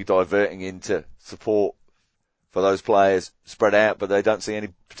 they may be diverting into support for those players spread out, but they don't see any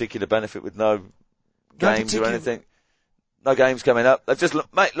particular benefit with no games or anything. No games coming up. They've just look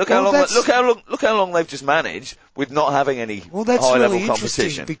how long they've just managed with not having any high level really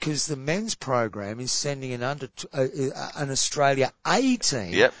competition. Because the men's program is sending an Australia A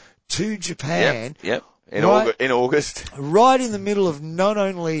team to Japan. Yep. In August. Right in the middle of not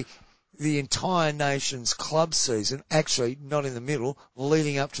only the entire nation's club season, actually not in the middle,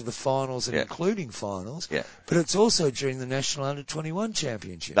 leading up to the finals and including finals, but it's also during the National Under-21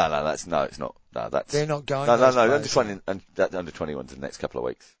 Championship. It's not. No, they're not going. No. Under 21's the next couple of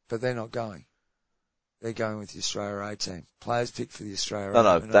weeks. But they're not going. They're going with the Australia A team. Players picked for the Australia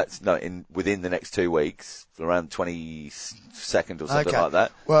No, A. that's within the next 2 weeks, around 22nd or something like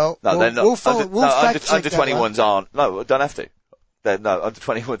that. Well, they're not. Under 21s aren't. No, don't have to. Under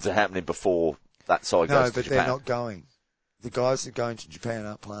 21s are happening before that side goes to Japan. No, but they're not going. The guys that are going to Japan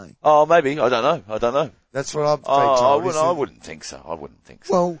aren't playing. Oh, maybe. I don't know. That's what I've been told. I wouldn't think so.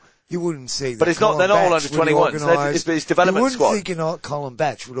 Well, you wouldn't see that. But they're not all under 21s. It's development squad. You wouldn't think Colin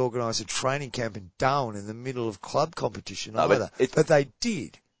Batch would organise a training camp in Darwin in the middle of club competition either. But they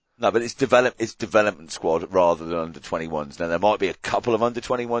did. No, but it's development squad rather than under 21s. Now, there might be a couple of under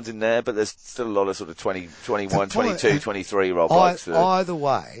 21s in there, but there's still a lot of sort of 20, 21, 22, 23-year-old blokes. Either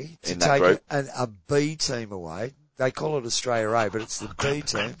way, to take a B team away, they call it Australia A, but it's the B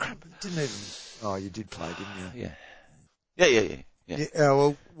team. You did play, didn't you? Yeah.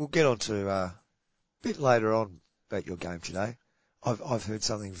 Well, we'll get on to a bit later on about your game today. I've heard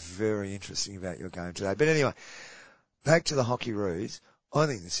something very interesting about your game today. But anyway, back to the Hockeyroos. I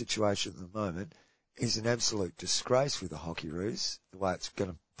think the situation at the moment is an absolute disgrace with the Hockeyroos, the way it's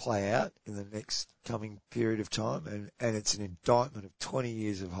going to play out in the next coming period of time, and it's an indictment of 20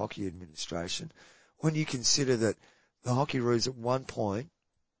 years of hockey administration. When you consider that the Hockeyroos at one point,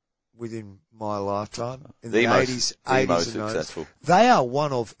 within my lifetime, in the 80s and 90s, they are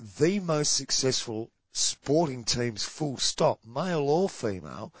one of the most successful sporting teams, full stop, male or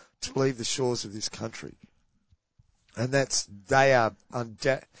female, to leave the shores of this country. And they're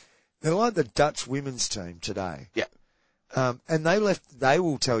like the Dutch women's team today. Yeah. And they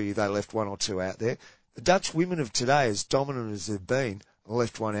will tell you they left one or two out there. The Dutch women of today, as dominant as they've been,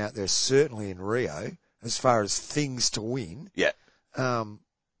 left one out there, certainly in Rio, as far as things to win. Yeah. And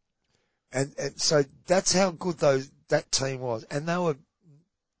so that's how good that team was. And they were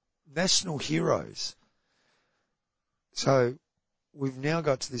national heroes. So we've now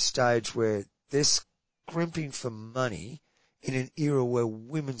got to this stage where they're scrimping for money in an era where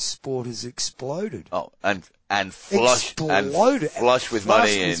women's sport has exploded. Oh, and flush with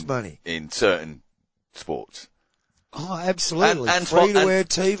money in certain sports. Oh, absolutely. And free-to-air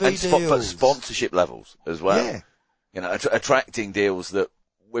TV deals. But sponsorship levels as well. Yeah. You know, attracting deals that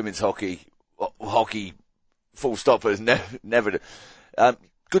women's hockey, full stop, has never done.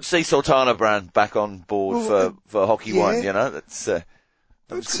 Good to see Sultana Brand back on board for Hockey One, you know, that's,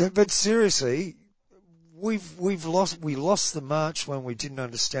 but seriously, we lost the march when we didn't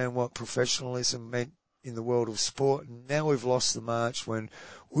understand what professionalism meant in the world of sport, and now we've lost the march when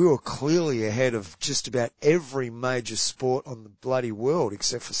we were clearly ahead of just about every major sport on the bloody world,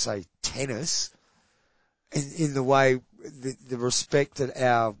 except for, say, tennis, in the way, the respect that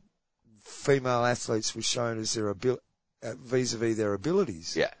our female athletes were shown as their vis-a-vis their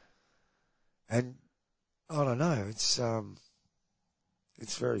abilities. Yeah. And I don't know, it's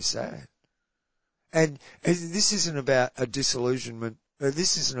very sad. And this isn't about a disillusionment.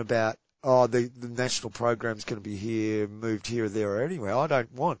 This isn't about, the national program's going to be moved here or there or anywhere. I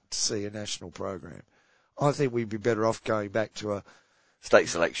don't want to see a national program. I think we'd be better off going back to a state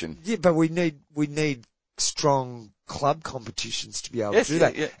selection. Yeah, but we need strong club competitions to be able to do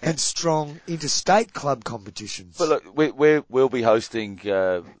that, and strong interstate club competitions. But look, we'll be hosting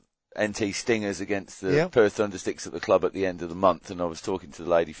NT Stingers against the Perth Thundersticks at the club at the end of the month, and I was talking to the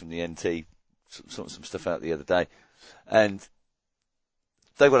lady from the NT, sorting some stuff out the other day, and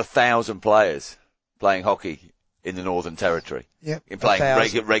they've got 1,000 players playing hockey in the Northern Territory. Yeah,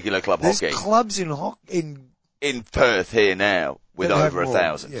 playing regular club hockey. There's clubs in Perth here now with over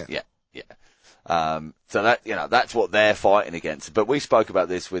 1,000. Yeah. So that, that's what they're fighting against. But we spoke about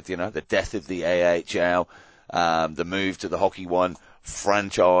this with, the death of the AHL, the move to the Hockey One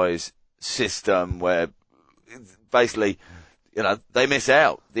franchise system where basically, they miss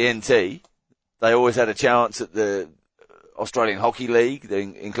out. The NT, they always had a chance at the Australian Hockey League,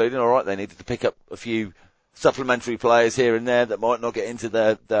 including, they needed to pick up a few supplementary players here and there that might not get into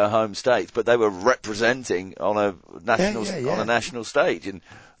their home states, but they were representing on a national stage, and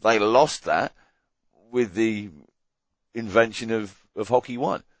they lost that with the invention of Hockey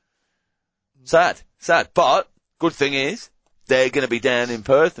One. Sad. But good thing is they're going to be down in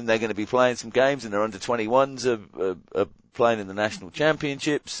Perth and they're going to be playing some games, and their under 21s are playing in the national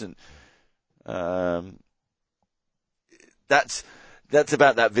championships, and that's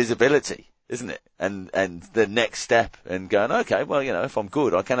about that visibility, isn't it? And the next step, and going, okay, well, if I'm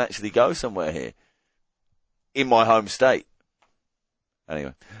good, I can actually go somewhere here in my home state.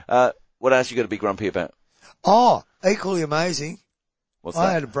 Anyway, what else you got to be grumpy about? Oh, equally amazing. What's that?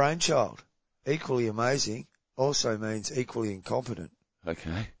 I had a brainchild. Equally amazing also means equally incompetent.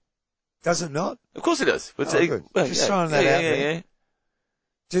 Okay. Does it not? Of course it does. Good. Just throwing that out there. Yeah.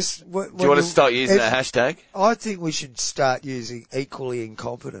 Just do you want to start using that hashtag? I think we should start using equally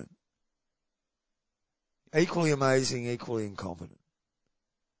incompetent. Equally amazing, equally incompetent.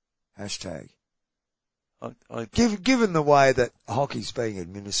 Hashtag. Given the way that hockey's being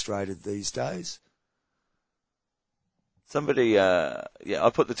administrated these days. Somebody, I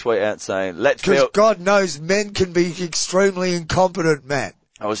put the tweet out saying, let's build. Because God knows men can be extremely incompetent, Matt.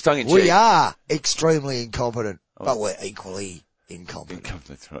 I was tongue in cheek. We are extremely incompetent, but we're equally incompetent.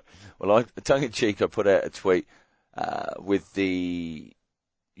 That's right. Well, tongue in cheek, I put out a tweet, with the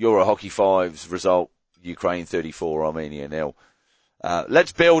Euro Hockey Fives result, Ukraine 34, Armenia 0.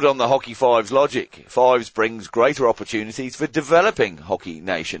 Let's build on the Hockey Fives logic. Fives brings greater opportunities for developing hockey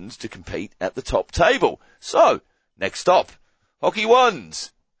nations to compete at the top table. So, next stop, Hockey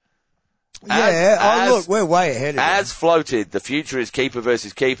Ones. Look, we're way ahead of them. As floated, the future is keeper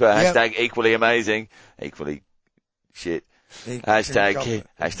versus keeper. Hashtag equally amazing. Equally shit.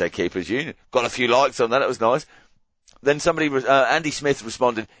 Hashtag keepers union. Got a few likes on that. It was nice. Then somebody, Andy Smith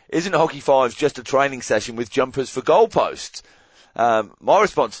responded, isn't Hockey Fives just a training session with jumpers for goalposts? My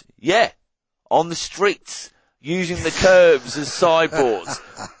response, on the streets, using the curbs as sideboards,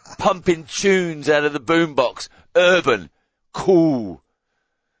 pumping tunes out of the boombox, urban, cool.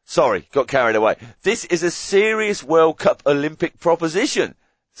 Sorry, got carried away. This is a serious World Cup Olympic proposition.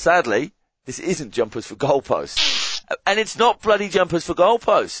 Sadly, this isn't jumpers for goalposts. And it's not bloody jumpers for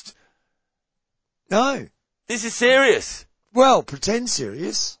goalposts. No. This is serious. Well, pretend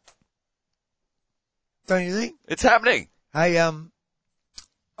serious. Don't you think? It's happening. Hey,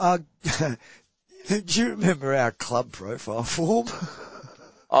 do you remember our club profile form?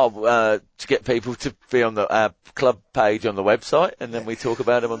 To get people to be on the club page on the website, and then we talk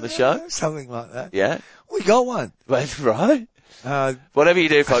about them on the show? Something like that. Yeah. We got one. That's right. Whatever you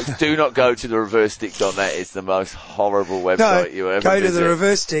do, folks, do not go to the reversestick.net. It's the most horrible website you ever visit. Go to the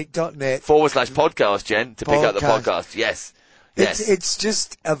reversestick.net /podcast, Jen, to pick up the podcast. Yes. It's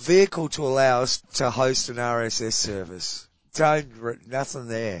just a vehicle to allow us to host an RSS service. Nothing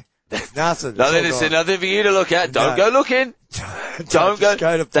there. Nothing. Nothing for you to look at. Don't go looking. Don't go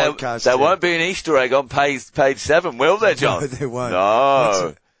to podcast. There won't be an Easter egg on page 7, will there, John? No, there won't.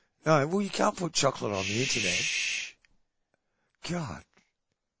 No. No, well, you can't put chocolate on the internet. Shh. God.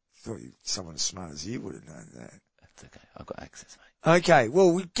 Thought someone as smart as you would have known that. That's okay. I've got access, mate. Okay.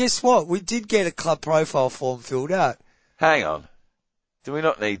 Well, guess what? We did get a club profile form filled out. Hang on. Do we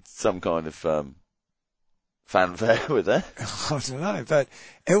not need some kind of fanfare with that? I don't know, but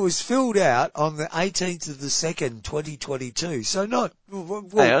it was filled out on the 18th of the 2nd, 2022. So not,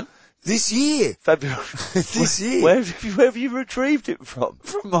 hang on. This year. February. This year. Where have you retrieved it from?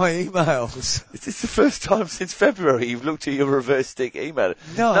 From my emails. Is this the first time since February you've looked at your reverse stick email?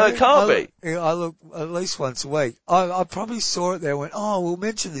 No, it can't be. I look at least once a week. I probably saw it there and went, we'll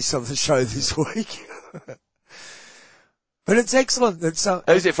mention this on the show this week. But it's excellent.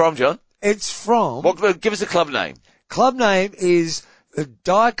 Who's it from, John? It's from... Give us a club name. Club name is the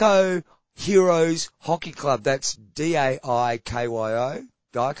Daiko Heroes Hockey Club. That's Daikyo.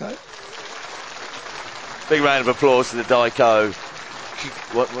 Daiko. Big round of applause to the Daiko.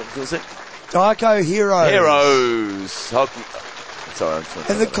 What was it? Daiko Heroes. Heroes. Hockey. Sorry.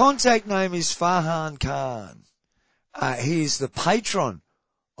 And the contact name is Farhan Khan. He is the patron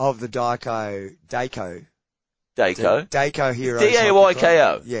of the Daiko. Daiko Heroes.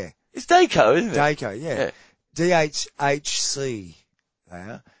 D-A-Y-K-O. Yeah. It's Daiko, isn't it? Daiko, yeah. DHHC.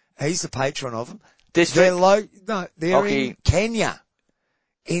 He's the patron of them. District? They're in Kenya.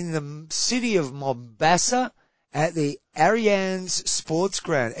 In the city of Mombasa at the Ariane's Sports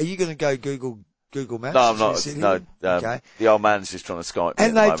Ground. Are you going to go Google Maps? No, I'm not. No, okay. The old man's just trying to Skype me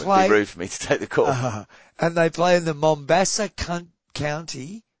and at the moment. It'd be rude for me to take the call. And they play in the Mombasa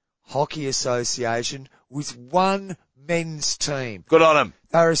County Hockey Association with one men's team. Good on them.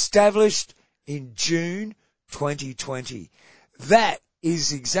 They were established in June 2020. That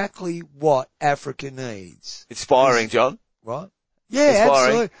is exactly what Africa needs. Inspiring, John. What? Yeah,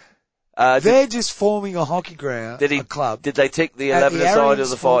 inspiring. Absolutely. They're just forming a hockey ground, a club. Did they tick the 11-a-side or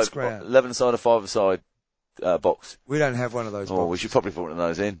the 11-a-side or 5-a-side box? We don't have one of those boxes. We should probably put one of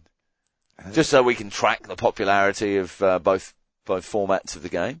those in. Just so we can track the popularity of both formats of the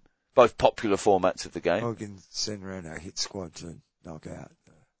game. Both popular formats of the game. We can send around our hit squad to knock out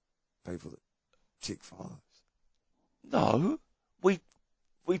people that tick 5s. No. We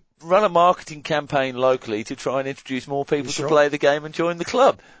run a marketing campaign locally to try and introduce more people to play the game and join the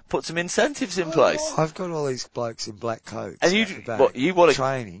club. Put some incentives in place. I've got all these blokes in black coats. And you want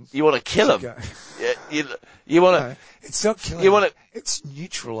to kill them. You want to. No, it's not killing them. It's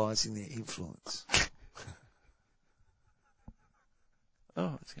neutralising their influence.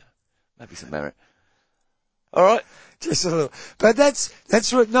 Oh, maybe some merit. All right. Just a little. But that's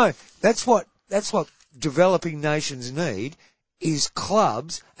what developing nations need is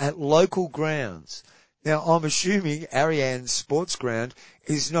clubs at local grounds. Now, I'm assuming Ariane's sports ground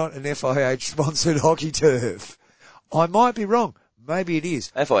is not an FIH-sponsored hockey turf. I might be wrong. Maybe it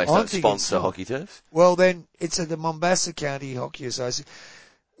is. FIH don't sponsor hockey turfs. Well, then, it's at the Mombasa County Hockey Association.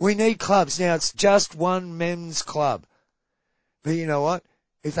 We need clubs. Now, it's just one men's club. But you know what?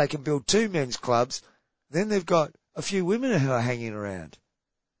 If they can build 2 men's clubs, then they've got a few women who are hanging around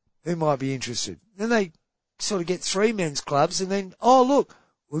who might be interested. Then they sort of get 3 men's clubs and then, oh, look,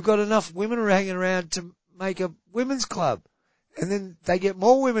 we've got enough women hanging around to make a women's club. And then they get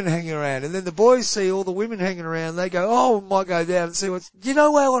more women hanging around. And then the boys see all the women hanging around. They go, oh, we might go down and see you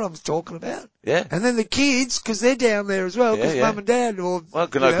know what I'm talking about? Yeah. And then the kids, because they're down there as well, because mum and dad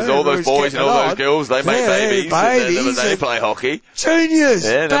because all those boys and all those girls, they make babies and they play hockey. Juniors!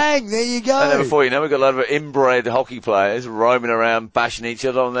 Bang, there you go. And then before you know, we've got a lot of inbred hockey players roaming around bashing each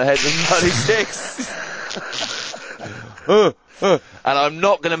other on the heads with bloody sticks. And I'm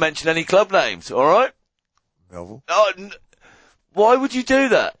not going to mention any club names, alright? Melville. Oh, why would you do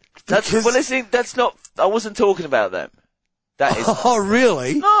that? That's not, I wasn't talking about them. That is. Oh,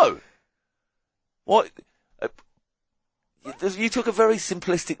 really? No. What? You took a very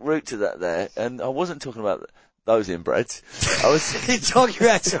simplistic route to that there, and I wasn't talking about those inbreds. I was. You're talking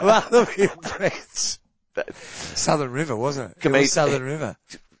about some other inbreds. Southern River, wasn't it? It was Southern River.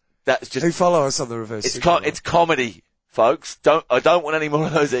 That's just. Who follow us on the reverse? It's comedy, folks. I don't want any more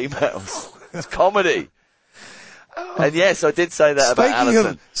of those emails. It's comedy. And yes, I did say that about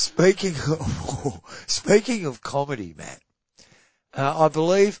Alison. Speaking of comedy, Matt, I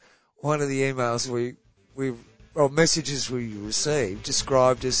believe one of the emails messages we received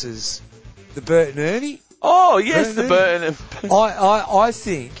described us as the Bert and Ernie. Oh yes, the Bert and Ernie. I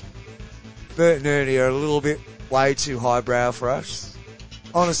think Bert and Ernie are a little bit way too highbrow for us.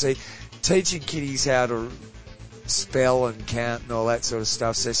 Honestly, teaching kiddies how to spell and count and all that sort of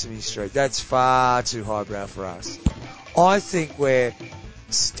stuff, Sesame Street, that's far too highbrow for us. I think we're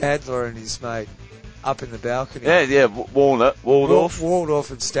Stadler and his mate up in the balcony. Yeah, Waldorf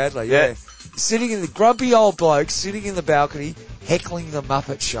and Stadler, yeah. Sitting in the grumpy old bloke sitting in the balcony heckling the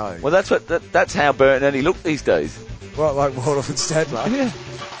Muppet Show. Well, that's how Bert and Ernie look these days. Right, like Waldorf and Stadler. Yeah.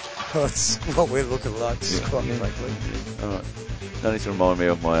 Well, that's what we're looking like, quite frankly. Yeah. All right. No need to remind me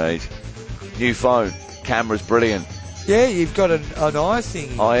of my age. New phone. Camera's brilliant. Yeah, you've got an eye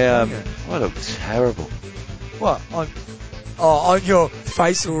thing. I look terrible. What? On your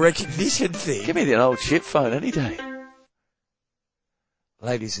facial recognition thing? Give me an old shit phone any day.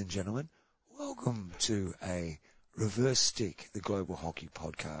 Ladies and gentlemen, welcome to a Reverse Stick, the Global Hockey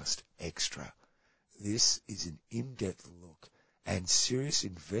Podcast Extra. This is an in-depth look and serious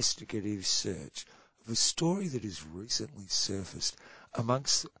investigative search of a story that has recently surfaced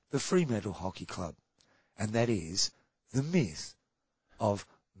amongst the Fremantle Hockey Club, and that is the myth of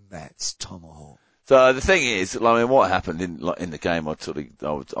Matt's tomahawk. So the thing is, I mean, what happened in the game? I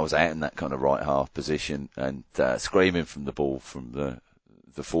was out in that kind of right half position and screaming from the ball from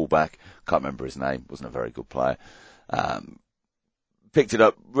the fullback. Can't remember his name. Wasn't a very good player. Picked it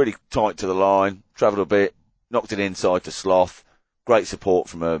up really tight to the line, travelled a bit, knocked it inside to Sloth. Great support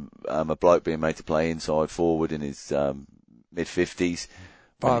from a bloke being made to play inside forward in his mid-50s.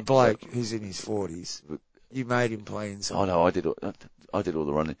 By a bloke who's in his 40s. You made him play inside. Oh no, I did all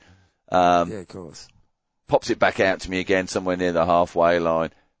the running. Yeah, of course. Pops it back out to me again somewhere near the halfway line.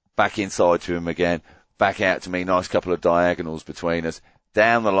 Back inside to him again. Back out to me. Nice couple of diagonals between us.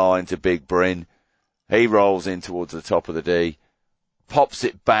 Down the line to Big Bryn. He rolls in towards the top of the D. Pops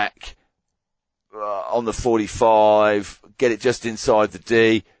it back on the 45. Get it just inside the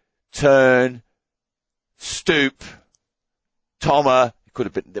D. Turn. Stoop. Toma.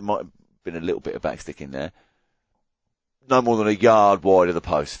 There might have been a little bit of backstick in there. No more than a yard wide of the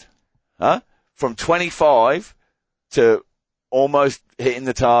post. Huh? From 25 to almost hitting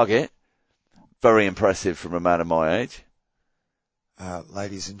the target. Very impressive from a man of my age.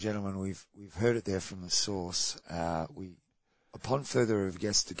 Ladies and gentlemen, we've heard it there from the source. Upon further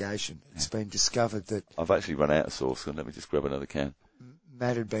investigation, it's been discovered that I've actually run out of sauce, so let me just grab another can.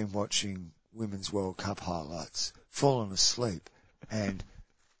 Matt had been watching Women's World Cup highlights, fallen asleep, and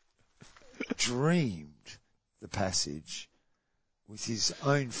dreamed the passage with his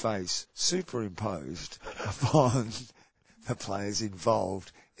own face superimposed upon the players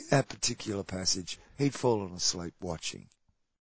involved in that particular passage. He'd fallen asleep watching.